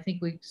 I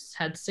think we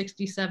had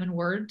 67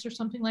 words or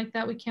something like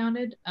that we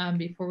counted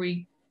before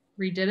we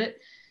redid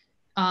it.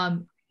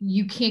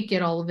 you can't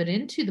get all of it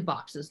into the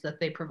boxes that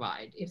they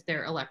provide if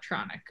they're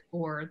electronic,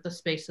 or the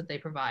space that they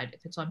provide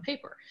if it's on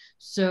paper.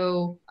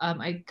 So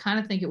I kind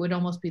of think it would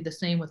almost be the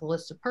same with a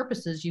list of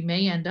purposes. You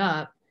may end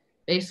up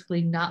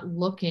basically not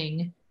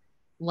looking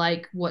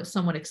like what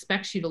someone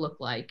expects you to look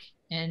like.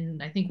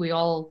 And I think we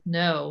all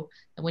know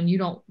that when you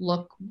don't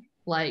look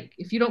like,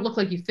 if you don't look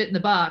like you fit in the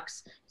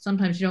box,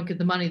 sometimes you don't get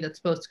the money that's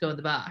supposed to go in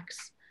the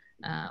box,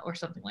 or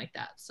something like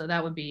that. So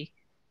that would be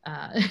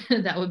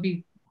that would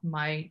be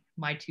my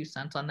 2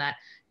 cents on that.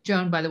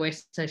 Joan, by the way,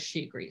 says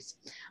she agrees.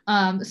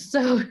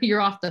 So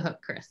you're off the hook,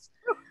 Chris.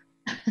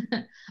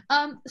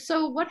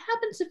 So what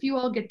happens if you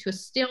all get to a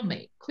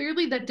stalemate?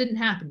 Clearly that didn't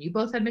happen. You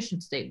both have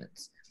mission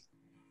statements.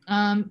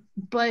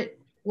 But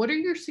what are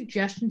your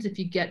suggestions if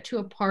you get to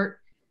a part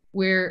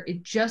where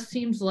it just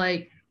seems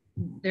like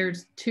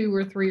there's 2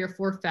 or 3 or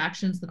 4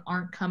 factions that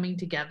aren't coming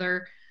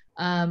together,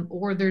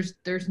 or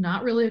there's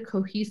not really a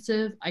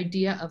cohesive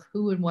idea of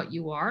who and what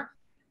you are?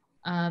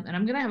 And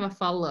I'm going to have a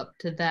follow-up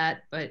to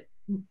that, but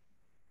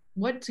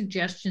what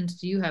suggestions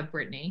do you have,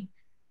 Brittany,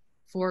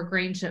 for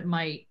Grange that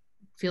might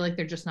feel like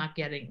they're just not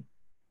getting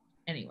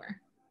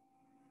anywhere?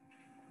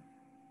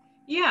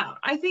 Yeah,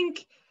 I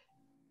think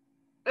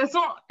it's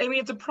not, I mean,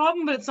 it's a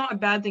problem, but it's not a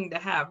bad thing to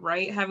have,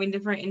 right? Having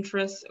different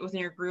interests within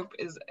your group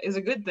is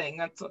a good thing.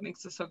 That's what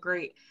makes it so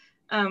great.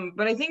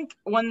 But I think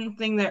one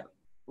thing that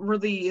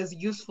really is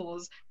useful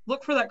is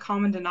look for that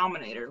common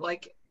denominator.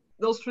 Like,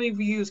 those 3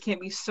 views can't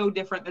be so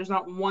different. There's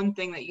not one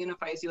thing that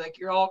unifies you. Like,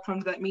 you're all come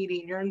to that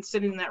meeting, you're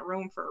sitting in that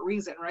room for a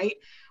reason, right?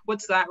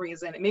 What's that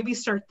reason? And maybe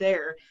start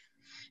there,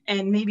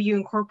 and maybe you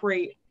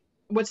incorporate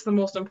what's the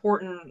most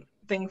important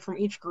thing from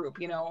each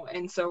group, you know,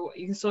 and so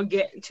you can still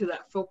get to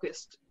that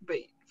focused, but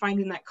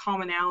finding that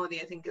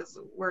commonality, I think, is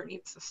where it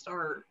needs to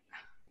start.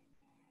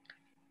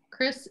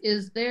 Chris,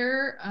 is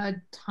there a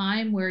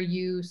time where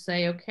you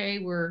say, okay,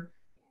 we're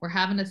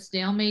having a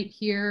stalemate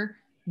here?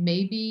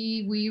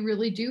 Maybe we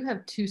really do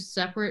have 2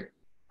 separate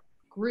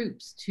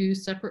groups, 2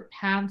 separate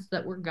paths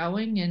that we're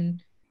going,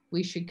 and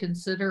we should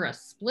consider a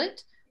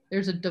split?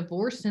 There's a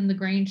divorce in the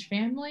Grange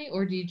family,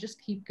 or do you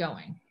just keep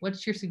going?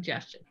 What's your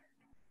suggestion?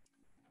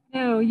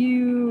 No,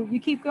 you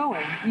keep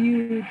going.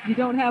 You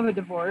don't have a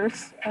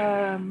divorce.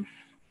 And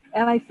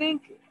I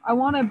think I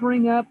want to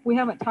bring up, we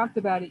haven't talked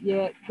about it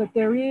yet, but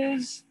there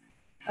is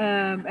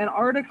an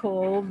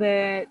article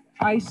that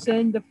I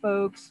send to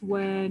folks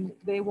when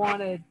they want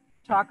to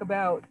talk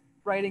about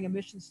writing a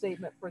mission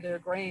statement for their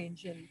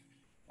Grange.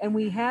 And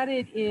we had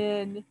it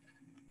in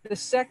the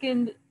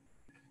second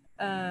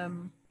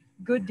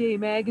Good Day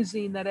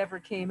magazine that ever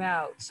came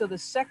out. So the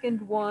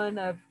second one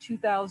of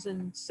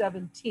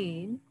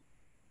 2017,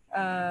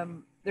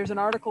 there's an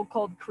article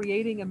called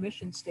Creating a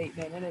Mission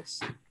Statement, and it's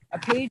a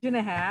page and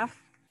a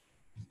half.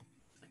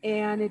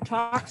 And it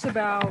talks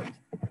about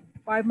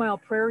 5 Mile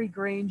Prairie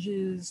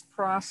Grange's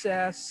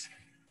process,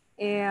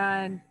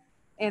 and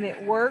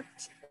it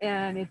worked,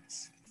 and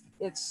it's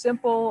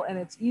simple and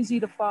it's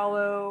easy to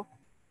follow,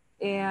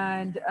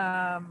 and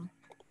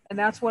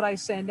that's what I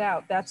send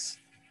out. That's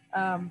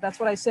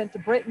what I sent to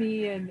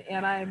Brittany,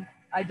 and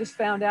I just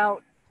found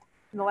out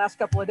in the last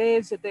couple of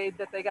days that they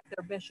got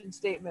their mission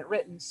statement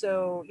written.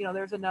 So, you know,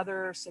 there's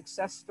another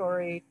success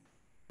story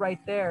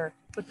right there.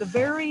 But the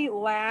very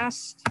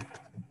last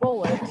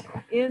bullet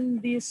in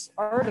this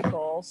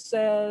article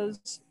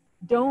says,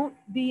 don't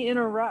be in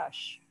a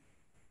rush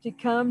to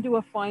come to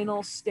a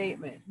final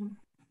statement.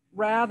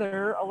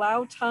 Rather,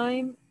 allow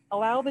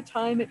the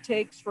time it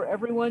takes for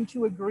everyone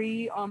to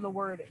agree on the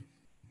wording.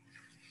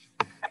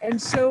 And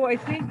so I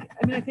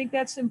think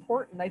that's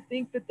important. I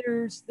think that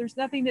there's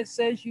nothing that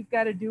says you've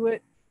got to do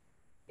it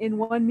in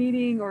 1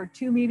 meeting or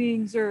 2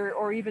 meetings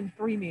or even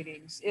 3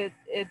 meetings.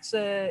 It's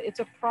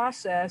a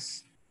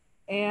process,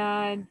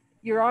 and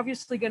you're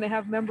obviously going to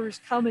have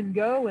members come and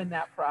go in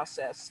that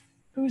process.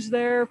 Who's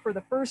there for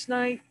the first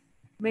night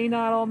may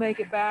not all make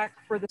it back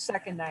for the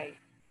second night,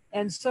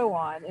 and so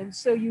on. And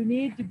so you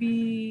need to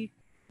be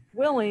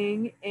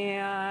willing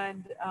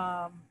and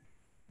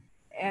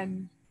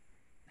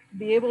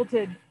be able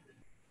to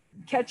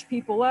catch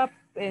people up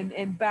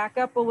and back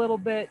up a little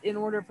bit in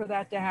order for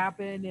that to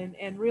happen,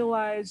 and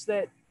realize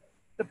that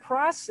the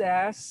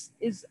process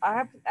is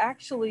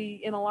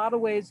actually in a lot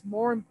of ways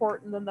more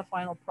important than the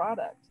final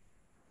product,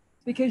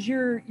 because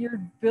you're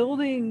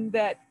building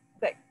that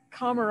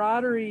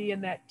camaraderie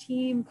and that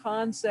team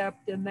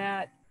concept, and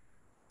that,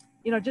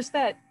 you know, just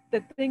that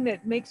thing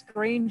that makes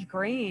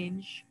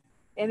Grange.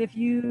 And if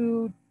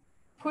you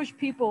push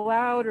people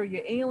out, or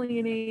you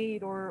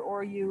alienate,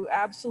 or you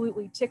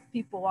absolutely tick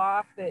people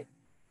off that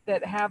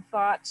have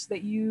thoughts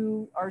that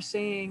you are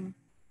saying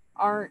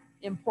aren't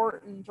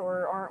important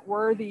or aren't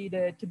worthy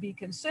to be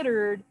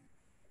considered,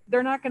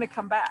 they're not going to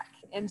come back.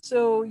 And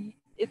so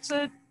it's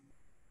a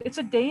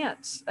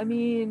dance. I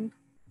mean,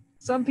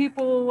 some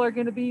people are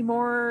going to be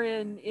more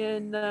in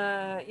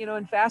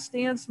fast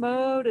dance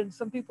mode, and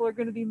some people are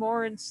going to be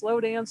more in slow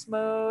dance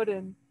mode,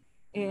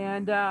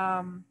 and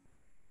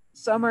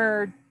some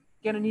are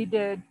going to need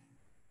to,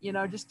 you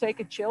know, just take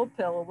a chill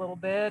pill a little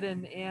bit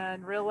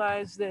and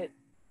realize that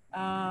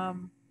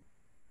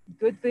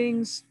good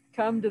things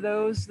come to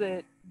those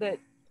that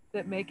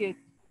make it,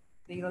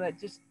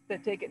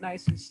 that take it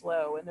nice and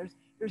slow. And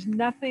there's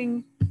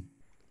nothing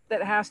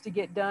that has to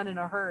get done in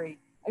a hurry.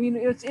 I mean,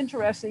 it's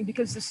interesting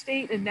because the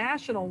state and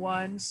national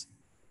ones,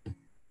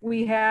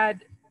 we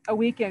had a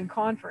weekend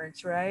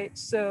conference, right?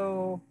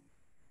 So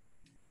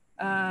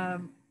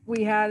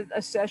we had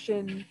a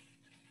session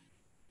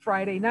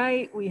Friday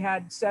night, we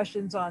had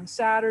sessions on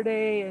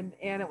Saturday, and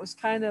it was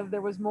kind of,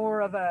 there was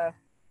more of a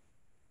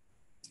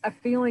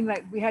feeling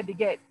that we had to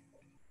get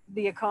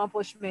the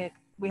accomplishment,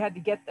 we had to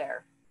get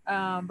there.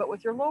 But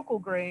with your local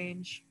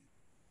Grange,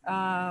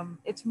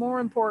 it's more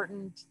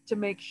important to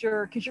make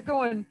sure, because you're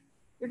going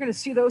to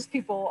see those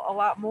people a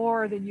lot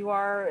more than you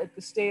are at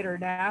the state or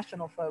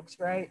national folks,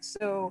 right?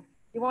 So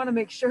you want to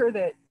make sure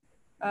that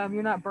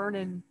you're not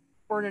burning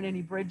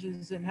any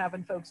bridges and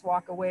having folks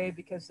walk away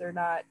because they're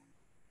not,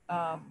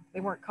 they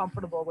weren't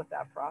comfortable with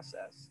that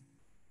process.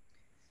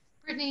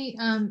 Brittany,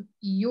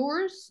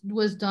 yours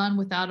was done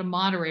without a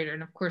moderator,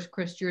 and of course,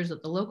 Chris, yours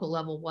at the local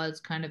level was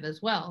kind of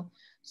as well.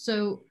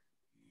 So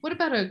what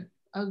about a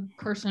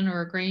person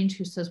or a Grange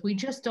who says, we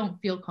just don't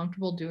feel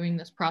comfortable doing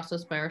this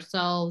process by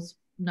ourselves?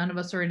 None of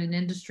us are in an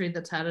industry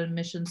that's had a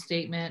mission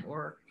statement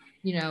or,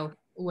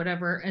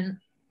 whatever. And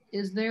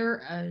is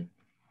there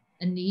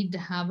a need to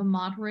have a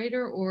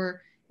moderator,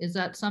 or is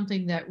that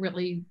something that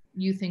really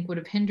you think would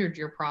have hindered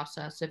your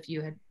process if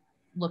you had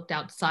looked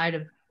outside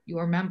of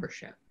your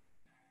membership?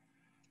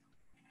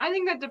 I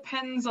think that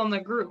depends on the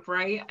group,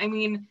 right? I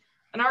mean,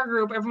 in our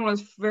group, everyone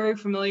was very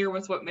familiar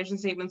with what mission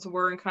statements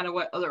were and kind of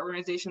what other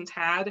organizations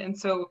had. And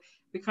so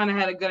we kind of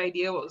had a good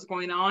idea what was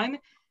going on.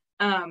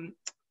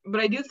 But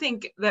I do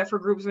think that for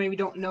groups maybe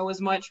don't know as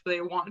much, but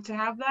they want to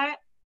have that,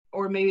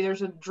 or maybe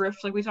there's a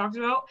drift like we talked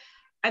about,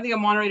 I think a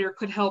moderator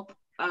could help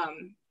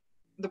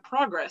the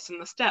progress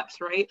and the steps,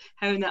 right?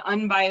 Having an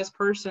unbiased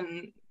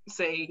person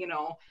say,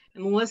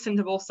 and listen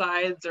to both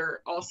sides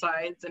or all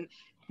sides, and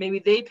maybe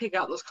they pick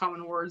out those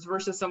common words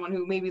versus someone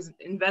who maybe is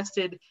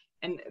invested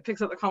and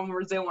picks up the common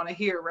words they want to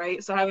hear,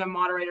 right? So having a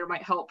moderator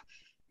might help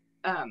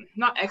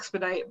not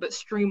expedite, but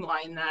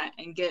streamline that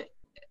and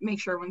make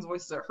sure everyone's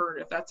voices are heard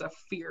if that's a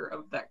fear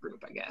of that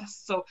group, I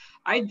guess. So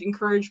I'd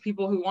encourage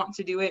people who want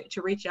to do it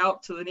to reach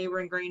out to the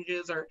neighboring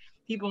Granges or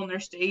people in their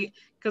state,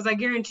 because I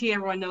guarantee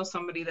everyone knows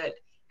somebody that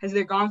has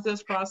either gone through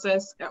this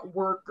process at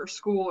work or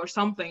school or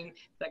something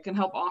that can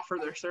help offer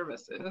their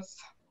services.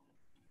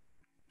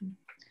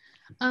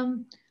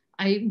 I'm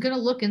going to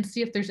look and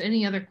see if there's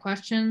any other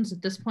questions.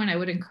 At this point, I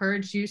would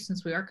encourage you,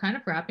 since we are kind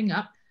of wrapping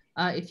up,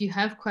 if you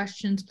have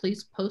questions,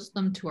 please post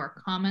them to our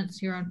comments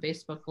here on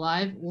Facebook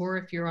Live, or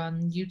if you're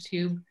on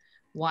YouTube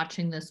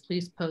watching this,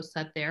 please post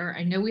that there.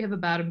 I know we have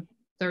about a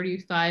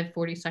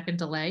 35-40 second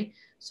delay,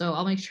 so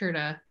I'll make sure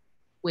to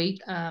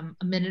wait a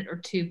minute or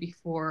two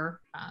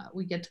before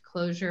we get to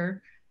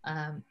closure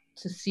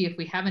to see if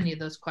we have any of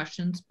those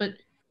questions. But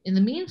in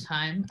the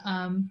meantime,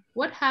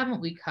 what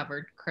haven't we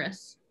covered,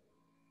 Chris?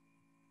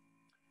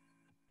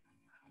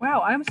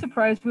 Wow, I'm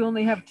surprised we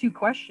only have 2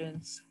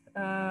 questions.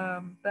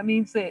 That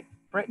means that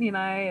Brittany and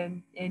I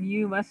and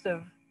you must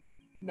have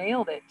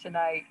nailed it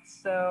tonight.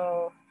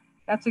 So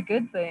that's a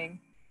good thing.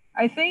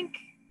 I think,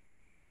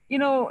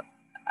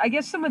 I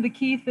guess some of the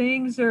key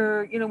things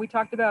are, we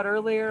talked about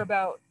earlier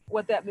about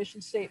what that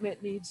mission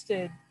statement needs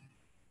to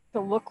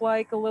look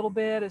like a little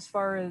bit, as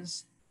far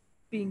as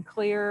being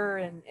clear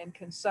and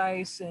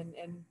concise and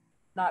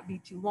not be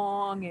too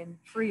long and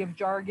free of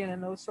jargon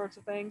and those sorts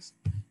of things.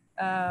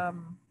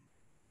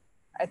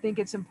 I think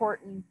it's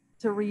important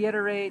to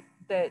reiterate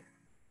that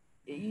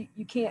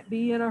you can't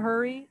be in a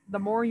hurry. The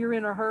more you're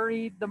in a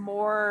hurry, the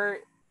more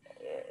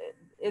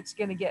it's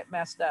going to get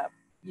messed up.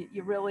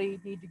 You really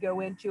need to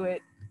go into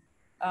it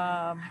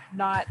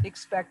not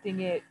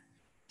expecting it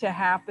to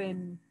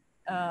happen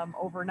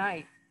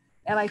overnight.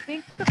 And I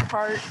think the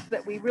part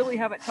that we really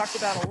haven't talked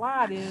about a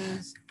lot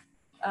is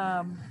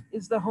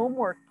the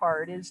homework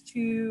part, is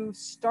to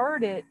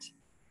start it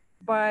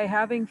by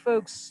having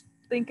folks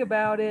think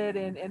about it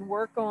and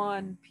work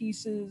on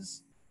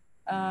pieces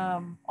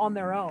on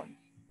their own.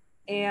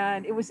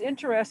 And it was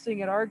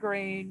interesting at our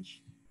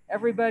Grange,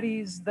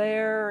 everybody's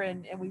there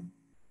and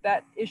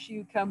that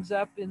issue comes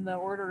up in the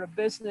order of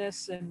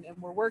business and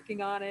we're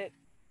working on it.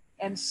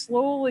 And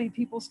slowly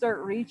people start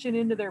reaching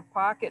into their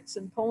pockets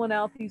and pulling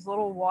out these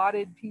little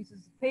wadded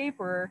pieces of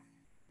paper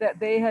that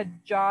they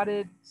had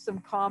jotted some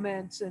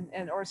comments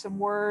and or some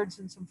words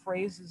and some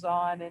phrases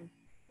on.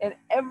 And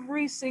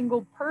every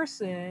single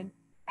person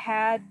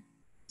had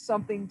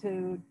something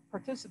to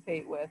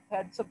participate with,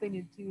 had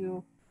something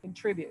to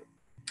contribute.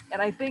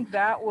 And I think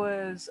that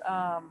was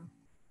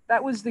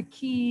the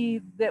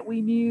key that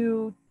we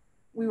knew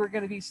we were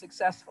going to be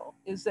successful,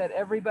 is that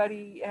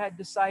everybody had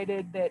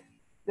decided that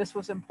this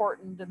was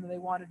important and they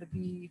wanted to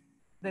be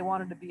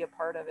a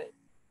part of it.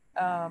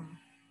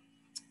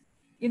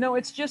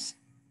 It's just,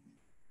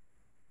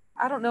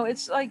 I don't know,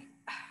 it's like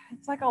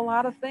a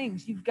lot of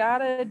things. You got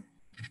to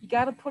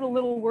put a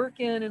little work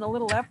in and a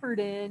little effort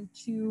in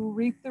to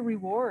reap the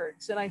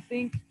rewards. And I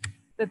think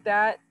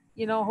that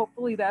you know,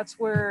 hopefully that's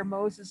where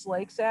Moses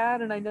Lake's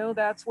at. And I know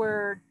that's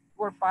where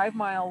 5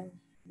 Mile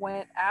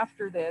went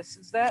after this,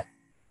 is that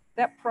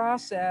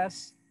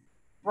process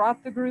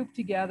brought the group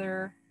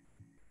together,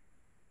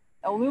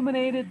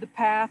 illuminated the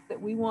path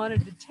that we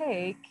wanted to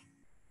take,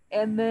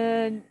 and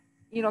then,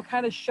 you know,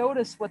 kind of showed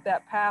us what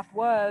that path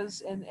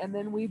was. And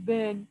then we've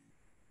been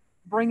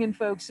bringing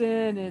folks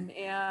in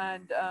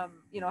and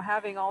you know,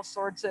 having all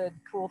sorts of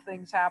cool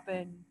things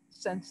happen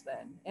since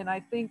then. And I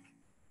think,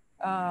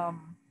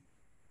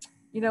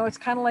 you know, it's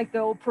kind of like the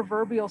old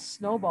proverbial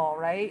snowball,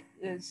 right?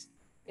 Is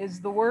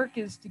the work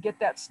is to get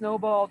that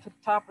snowball to the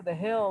top of the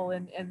hill,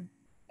 and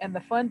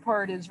the fun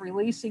part is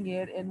releasing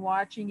it and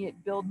watching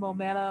it build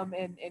momentum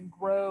and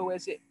grow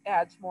as it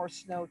adds more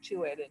snow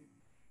to it.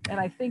 And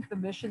I think the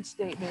mission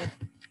statement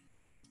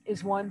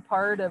is one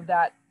part of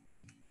that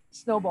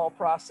snowball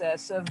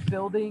process of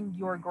building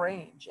your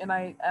Grange. And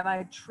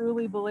I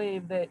truly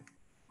believe that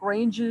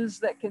Granges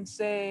that can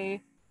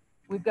say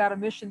we've got a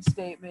mission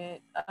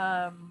statement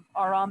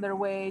are on their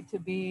way to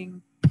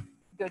being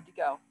good to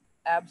go.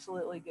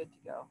 Absolutely good to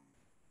go.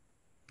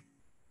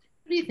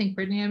 What do you think,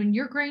 Brittany? I mean,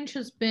 your Grange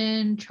has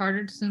been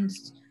chartered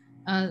since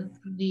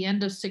the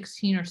end of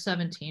 16 or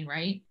 17,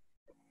 right?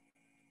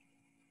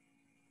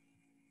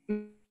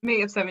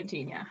 May of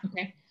 17, yeah.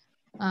 Okay.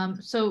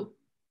 So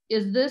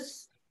has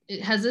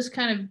this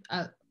kind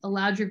of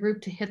allowed your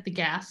group to hit the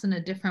gas in a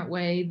different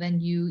way than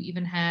you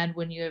even had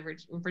when you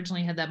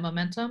originally had that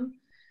momentum?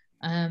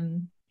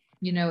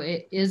 You know,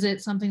 is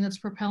it something that's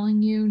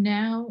propelling you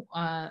now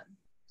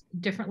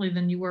differently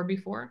than you were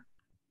before?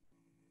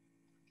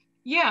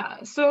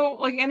 Yeah, so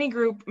like any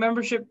group,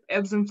 membership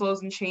ebbs and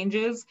flows and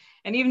changes.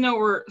 And even though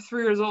we're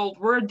 3 years old,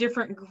 we're a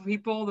different group of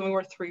people than we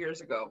were 3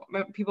 years ago.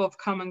 People have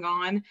come and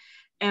gone.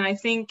 And I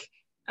think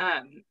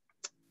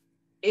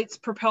it's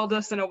propelled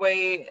us in a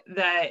way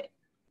that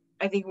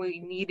I think we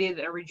needed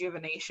a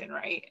rejuvenation,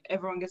 right?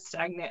 Everyone gets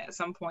stagnant at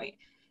some point.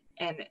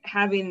 And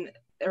having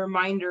a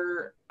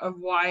reminder of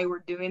why we're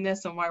doing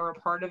this and why we're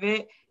part of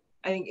it,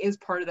 I think is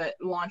part of that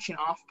launching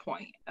off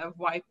point of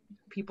why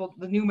people,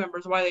 the new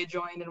members, why they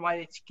joined and why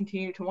they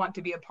continue to want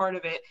to be a part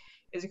of it,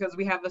 is because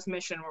we have this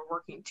mission, we're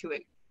working to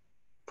it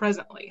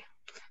presently.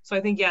 So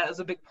I think, yeah, it's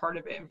a big part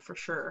of it for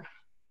sure.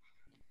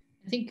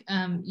 I think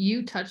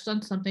you touched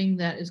on something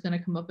that is going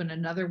to come up in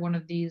another one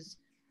of these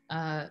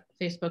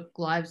Facebook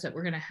Lives that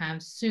we're going to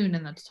have soon,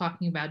 and that's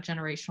talking about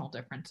generational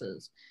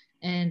differences.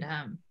 And,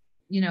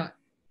 you know,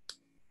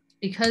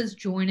 because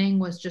joining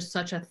was just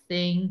such a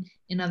thing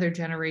in other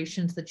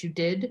generations that you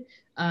did,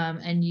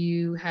 and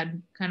you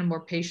had kind of more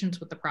patience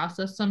with the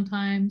process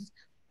sometimes,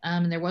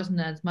 and there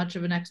wasn't as much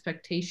of an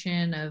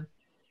expectation of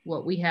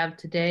what we have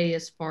today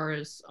as far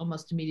as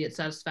almost immediate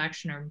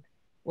satisfaction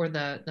or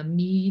the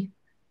me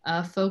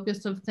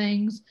focus of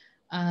things.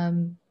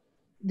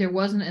 There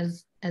wasn't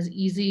as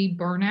easy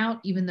burnout,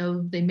 even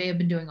though they may have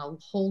been doing a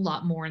whole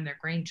lot more in their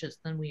Granges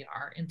than we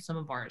are in some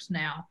of ours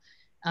now.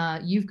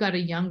 You've got a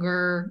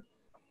younger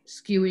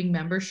skewing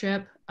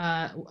membership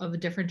of a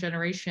different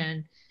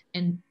generation,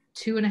 and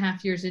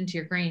 2.5 years into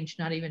your Grange,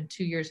 not even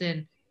 2 years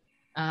in,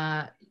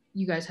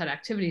 you guys had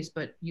activities,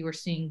 but you were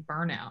seeing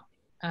burnout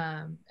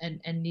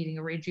and needing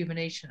a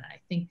rejuvenation. And I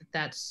think that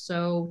that's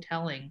so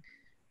telling,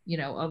 you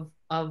know,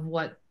 of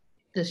what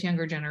this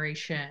younger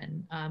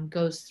generation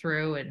goes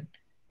through, and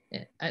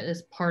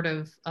as part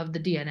of the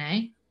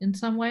DNA in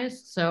some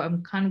ways. So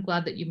I'm kind of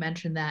glad that you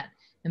mentioned that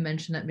and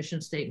mentioned that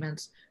mission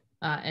statements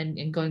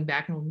and going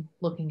back and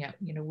looking at,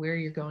 you know, where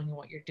you're going and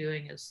what you're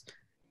doing is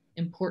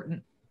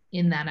important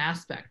in that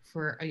aspect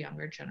for a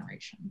younger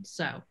generation.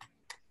 So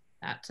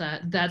that's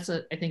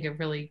I think a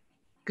really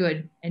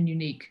good and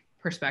unique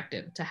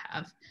perspective to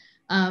have.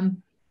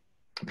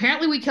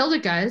 Apparently we killed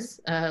it, guys.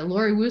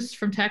 Lori Woos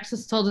from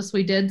Texas told us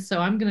we did, so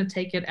I'm going to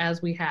take it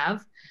as we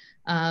have,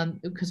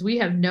 because we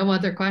have no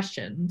other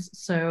questions.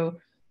 So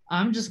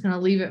I'm just going to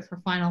leave it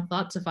for final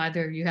thoughts if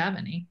either of you have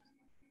any.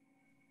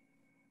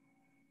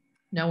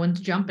 No one's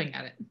jumping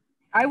at it.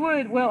 I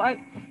would, well,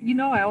 I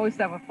always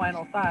have a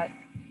final thought.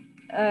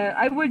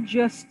 I would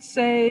just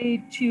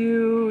say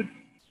to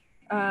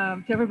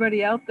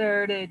everybody out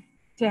there to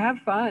have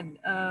fun,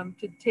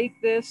 to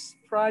take this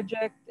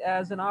project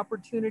as an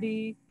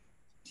opportunity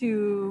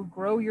to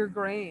grow your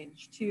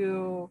Grange,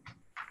 to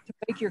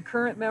make your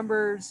current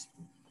members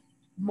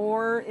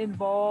more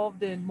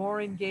involved and more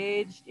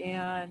engaged,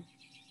 and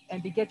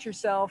to get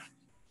yourself,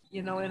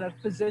 you know, in a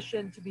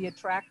position to be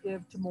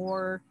attractive to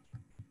more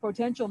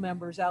potential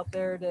members out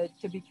there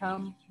to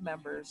become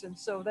members. And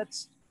so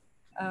that's,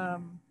 I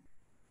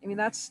mean,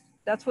 that's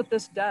what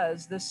this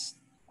does. This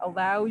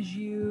allows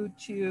you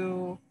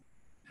to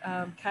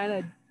kind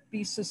of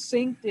be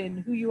succinct in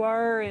who you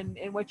are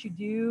and what you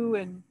do,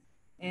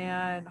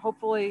 and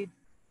hopefully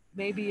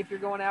maybe if you're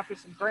going after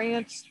some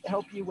grants,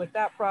 help you with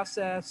that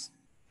process.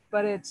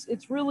 But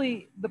it's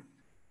really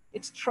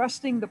it's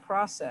trusting the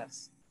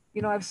process.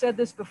 You know, I've said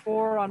this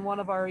before on one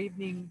of our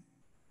evening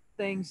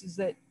things, is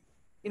that,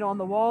 you know, on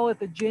the wall at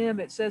the gym,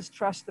 it says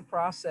trust the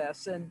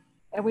process, and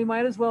we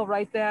might as well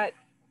write that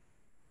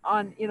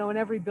on, you know, in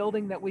every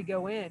building that we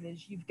go in,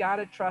 is you've got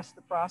to trust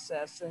the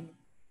process,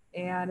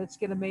 and it's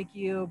going to make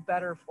you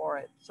better for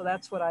it. So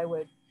that's what I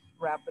would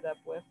wrap it up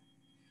with.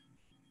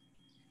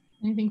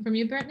 Anything from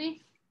you,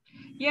 Brittany?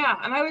 Yeah,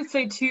 and I would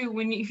say too,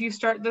 if you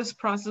start this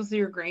process of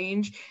your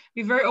Grange,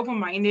 be very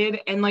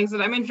open-minded. And like I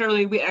said, I mentioned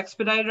earlier, we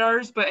expedited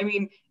ours, but I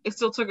mean, it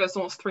still took us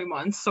almost 3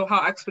 months. So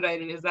how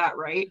expedited is that,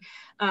 right?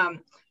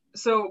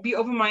 So be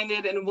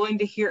open-minded and willing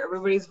to hear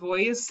everybody's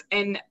voice.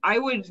 And I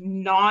would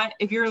not,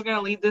 if you're going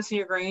to lead this in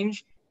your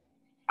Grange,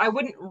 I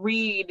wouldn't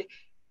read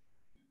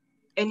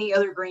any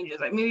other Granges.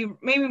 Like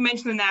maybe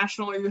mention the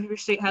national, or your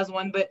state has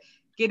one, but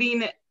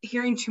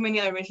hearing too many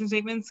other mission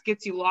statements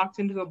gets you locked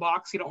into a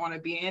box you don't want to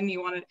be in.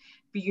 You want to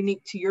be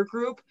unique to your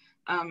group.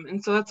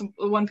 And so that's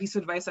one piece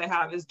of advice I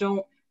have, is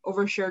don't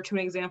overshare too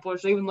many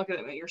examples, or even look at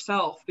it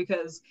yourself,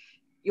 because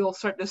you'll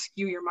start to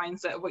skew your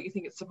mindset of what you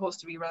think it's supposed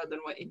to be rather than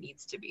what it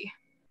needs to be.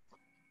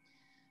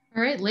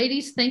 All right,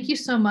 ladies, thank you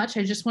so much.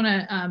 I just want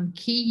to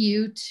key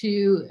you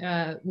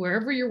to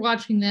wherever you're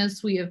watching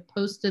this. We have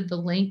posted the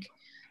link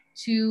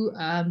to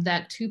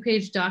that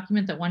 2-page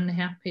document, that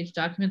 1.5-page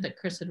document that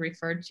Chris had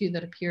referred to,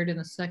 that appeared in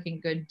the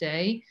Second Good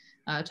Day,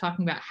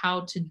 talking about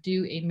how to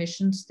do a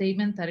mission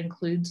statement that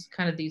includes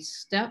kind of these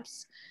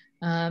steps.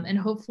 And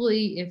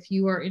hopefully, if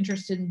you are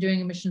interested in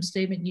doing a mission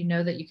statement, you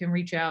know that you can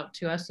reach out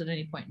to us at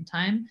any point in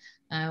time.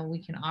 We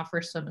can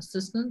offer some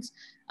assistance.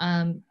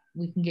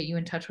 We can get you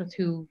in touch with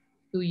who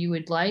you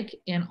would like.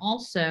 And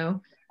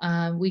also,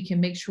 we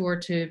can make sure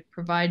to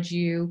provide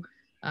you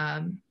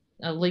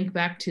a link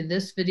back to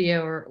this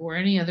video or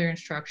any other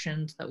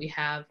instructions that we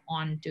have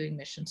on doing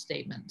mission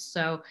statements.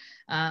 So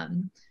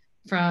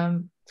from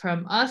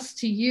us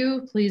to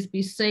you, please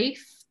be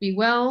safe, be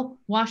well,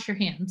 wash your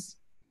hands.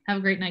 Have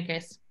a great night,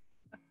 guys.